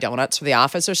 $10, you buy donuts for the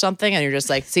office or something, and you're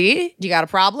just like, see, you got a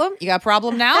problem? You got a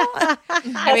problem now?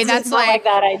 I mean, that's like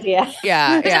that idea.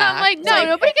 Yeah. And I'm like, no,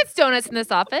 nobody gets donuts in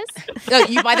this office. No,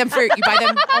 you buy them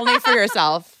only for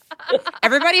yourself.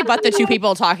 Everybody but the two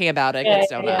people talking about it gets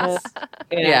donuts.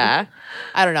 Yeah.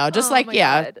 I don't know. Just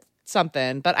God.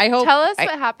 Something. But I hope. Tell us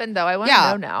what happened, though. I want to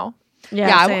know now.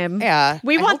 Yeah, same.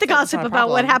 We want the gossip about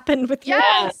what happened with your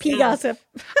pee gossip.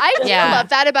 I do love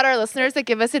that about our listeners that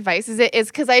give us advice. Is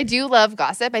because I do love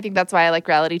gossip. I think that's why I like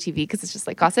reality TV, because it's just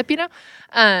like gossip,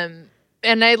 And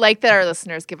I like that our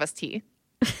listeners give us tea.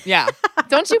 Yeah.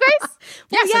 Don't you guys?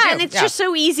 Well, and it's just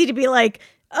so easy to be like,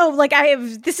 oh, like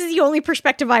this is the only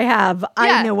perspective I have.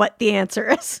 I know what the answer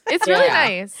is. It's really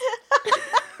nice.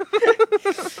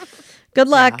 Good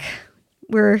luck.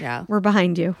 Yeah. We're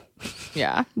behind you.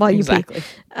 Yeah. While you exactly. pee.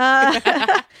 Now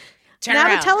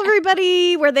to tell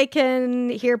everybody where they can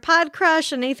hear Pod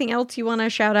Crush and anything else you want to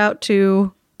shout out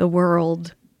to the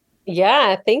world.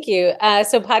 Yeah, thank you.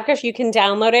 So Podcrush, you can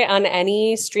download it on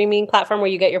any streaming platform where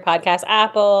you get your podcast,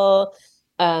 Apple,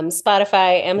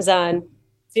 Spotify, Amazon,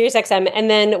 SiriusXM. And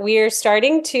then we're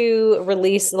starting to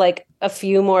release like a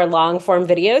few more long form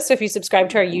videos. So if you subscribe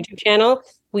to our YouTube channel,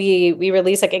 we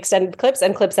release like extended clips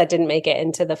and clips that didn't make it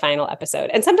into the final episode.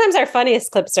 And sometimes our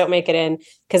funniest clips don't make it in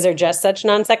because they're just such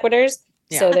non sequiturs.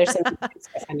 Yeah. So there's some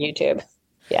on YouTube.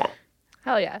 Yeah.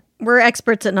 Hell yeah. We're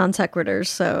experts at non sequiturs,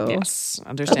 so yes,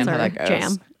 understand how that goes.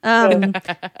 Jam.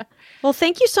 Well,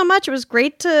 thank you so much. It was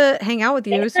great to hang out with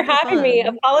you. Thanks for having me.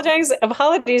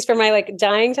 Apologies for my like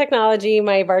dying technology,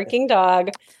 my barking dog.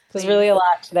 It was really a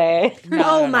lot today.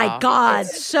 No, my God.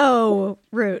 So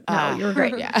rude. No, you were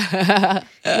great. Yeah.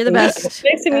 You're the best.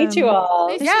 Nice to meet you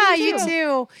all. Yeah, you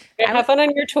too. Have fun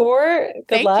on your tour.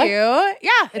 Good luck. Thank you.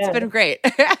 Yeah, it's been great.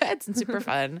 It's been super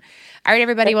fun. All right,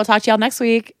 everybody. We'll talk to y'all next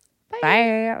week.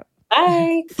 Bye.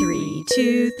 Bye. 3,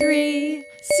 2, 3,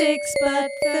 6 but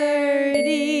 30.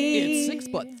 It's 6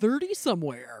 but 30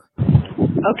 somewhere.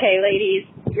 Okay, ladies,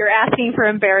 you're asking for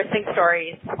embarrassing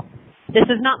stories. This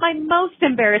is not my most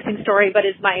embarrassing story, but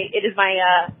it is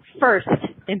my first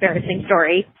embarrassing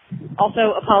story.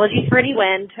 Also, apologies for any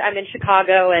wind. I'm in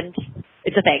Chicago, and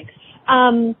it's a thing.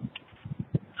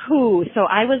 So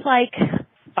I was like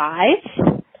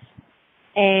 5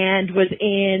 and was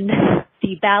in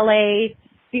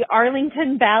the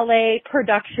Arlington Ballet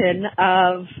production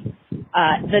of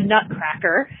The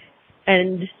Nutcracker,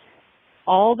 and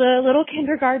all the little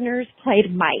kindergartners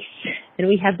played mice, and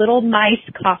we had little mice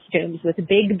costumes with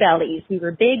big bellies. We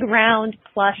were big, round,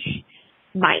 plush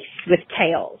mice with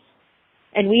tails,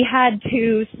 and we had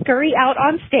to scurry out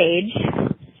on stage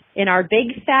in our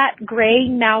big, fat, gray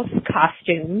mouse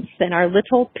costumes and our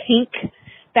little pink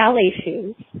ballet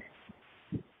shoes.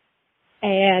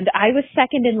 And I was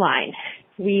second in line.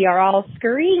 We are all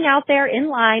scurrying out there in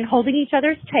line, holding each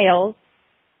other's tails,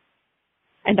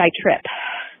 and I trip.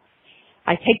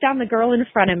 I take down the girl in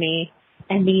front of me,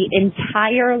 and the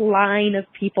entire line of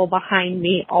people behind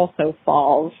me also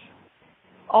falls,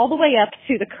 all the way up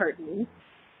to the curtain.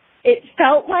 It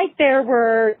felt like there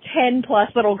were 10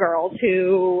 plus little girls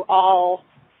who all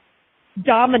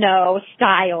domino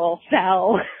style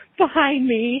fell behind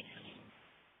me.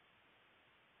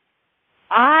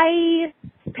 I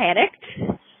panicked.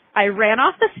 I ran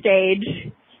off the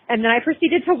stage, and then I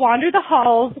proceeded to wander the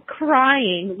halls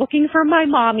crying, looking for my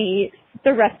mommy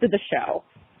the rest of the show.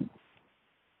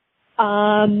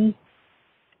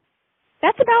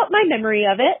 That's about my memory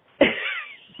of it.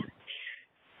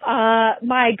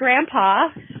 My grandpa,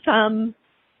 some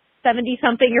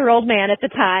 70-something-year-old man at the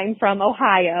time from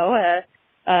Ohio,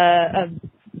 a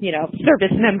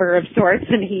service member of sorts,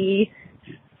 and he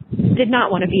did not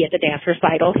want to be at the dance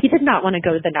recital. He did not want to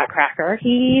go to the Nutcracker.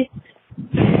 He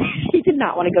did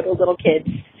not want to go to a little kid's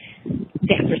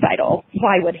dance recital.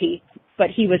 Why would he? But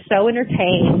he was so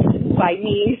entertained by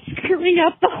me screwing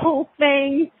up the whole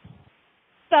thing.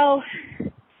 So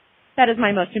that is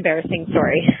my most embarrassing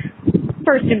story.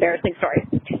 First embarrassing story.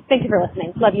 Thank you for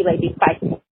listening. Love you, ladies. Bye.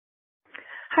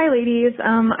 Hi, ladies.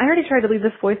 I already tried to leave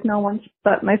this voicemail once,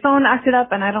 but my phone acted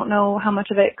up, and I don't know how much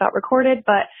of it got recorded,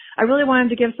 but I really wanted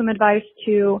to give some advice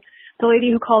to the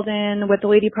lady who called in with the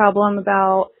lady problem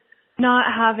about not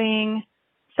having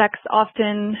sex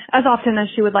as often as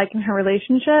she would like in her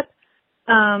relationship.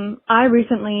 I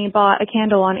recently bought a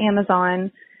candle on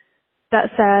Amazon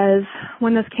that says,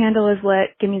 when this candle is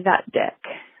lit, give me that dick.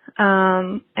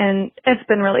 And it's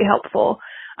been really helpful.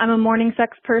 I'm a morning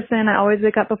sex person. I always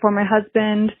wake up before my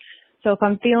husband. So if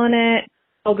I'm feeling it,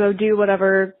 I'll go do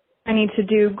whatever I need to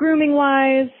do grooming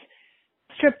wise,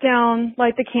 strip down,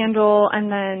 light the candle,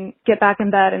 and then get back in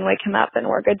bed and wake him up, and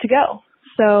we're good to go.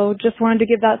 So just wanted to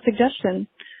give that suggestion.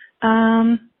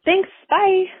 Thanks.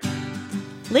 Bye.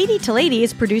 Lady to Lady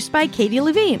is produced by Katie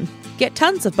Levine. Get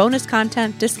tons of bonus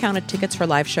content, discounted tickets for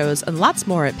live shows, and lots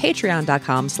more at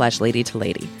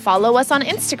patreon.com/ladytolady. Follow us on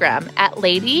Instagram at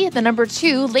lady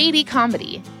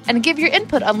comedy, and give your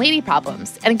input on lady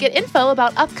problems and get info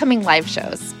about upcoming live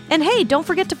shows. And hey, don't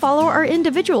forget to follow our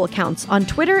individual accounts on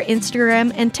Twitter,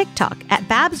 Instagram, and TikTok at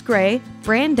Babs Gray,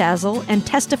 Brandazzle, and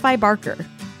Testify Barker.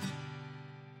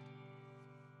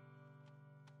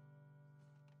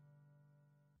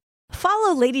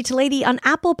 Follow Lady to Lady on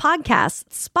Apple Podcasts,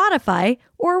 Spotify,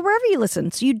 or wherever you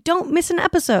listen so you don't miss an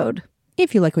episode.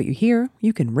 If you like what you hear,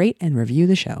 you can rate and review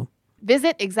the show.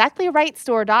 Visit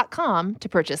exactlyrightstore.com to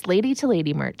purchase Lady to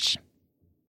Lady merch.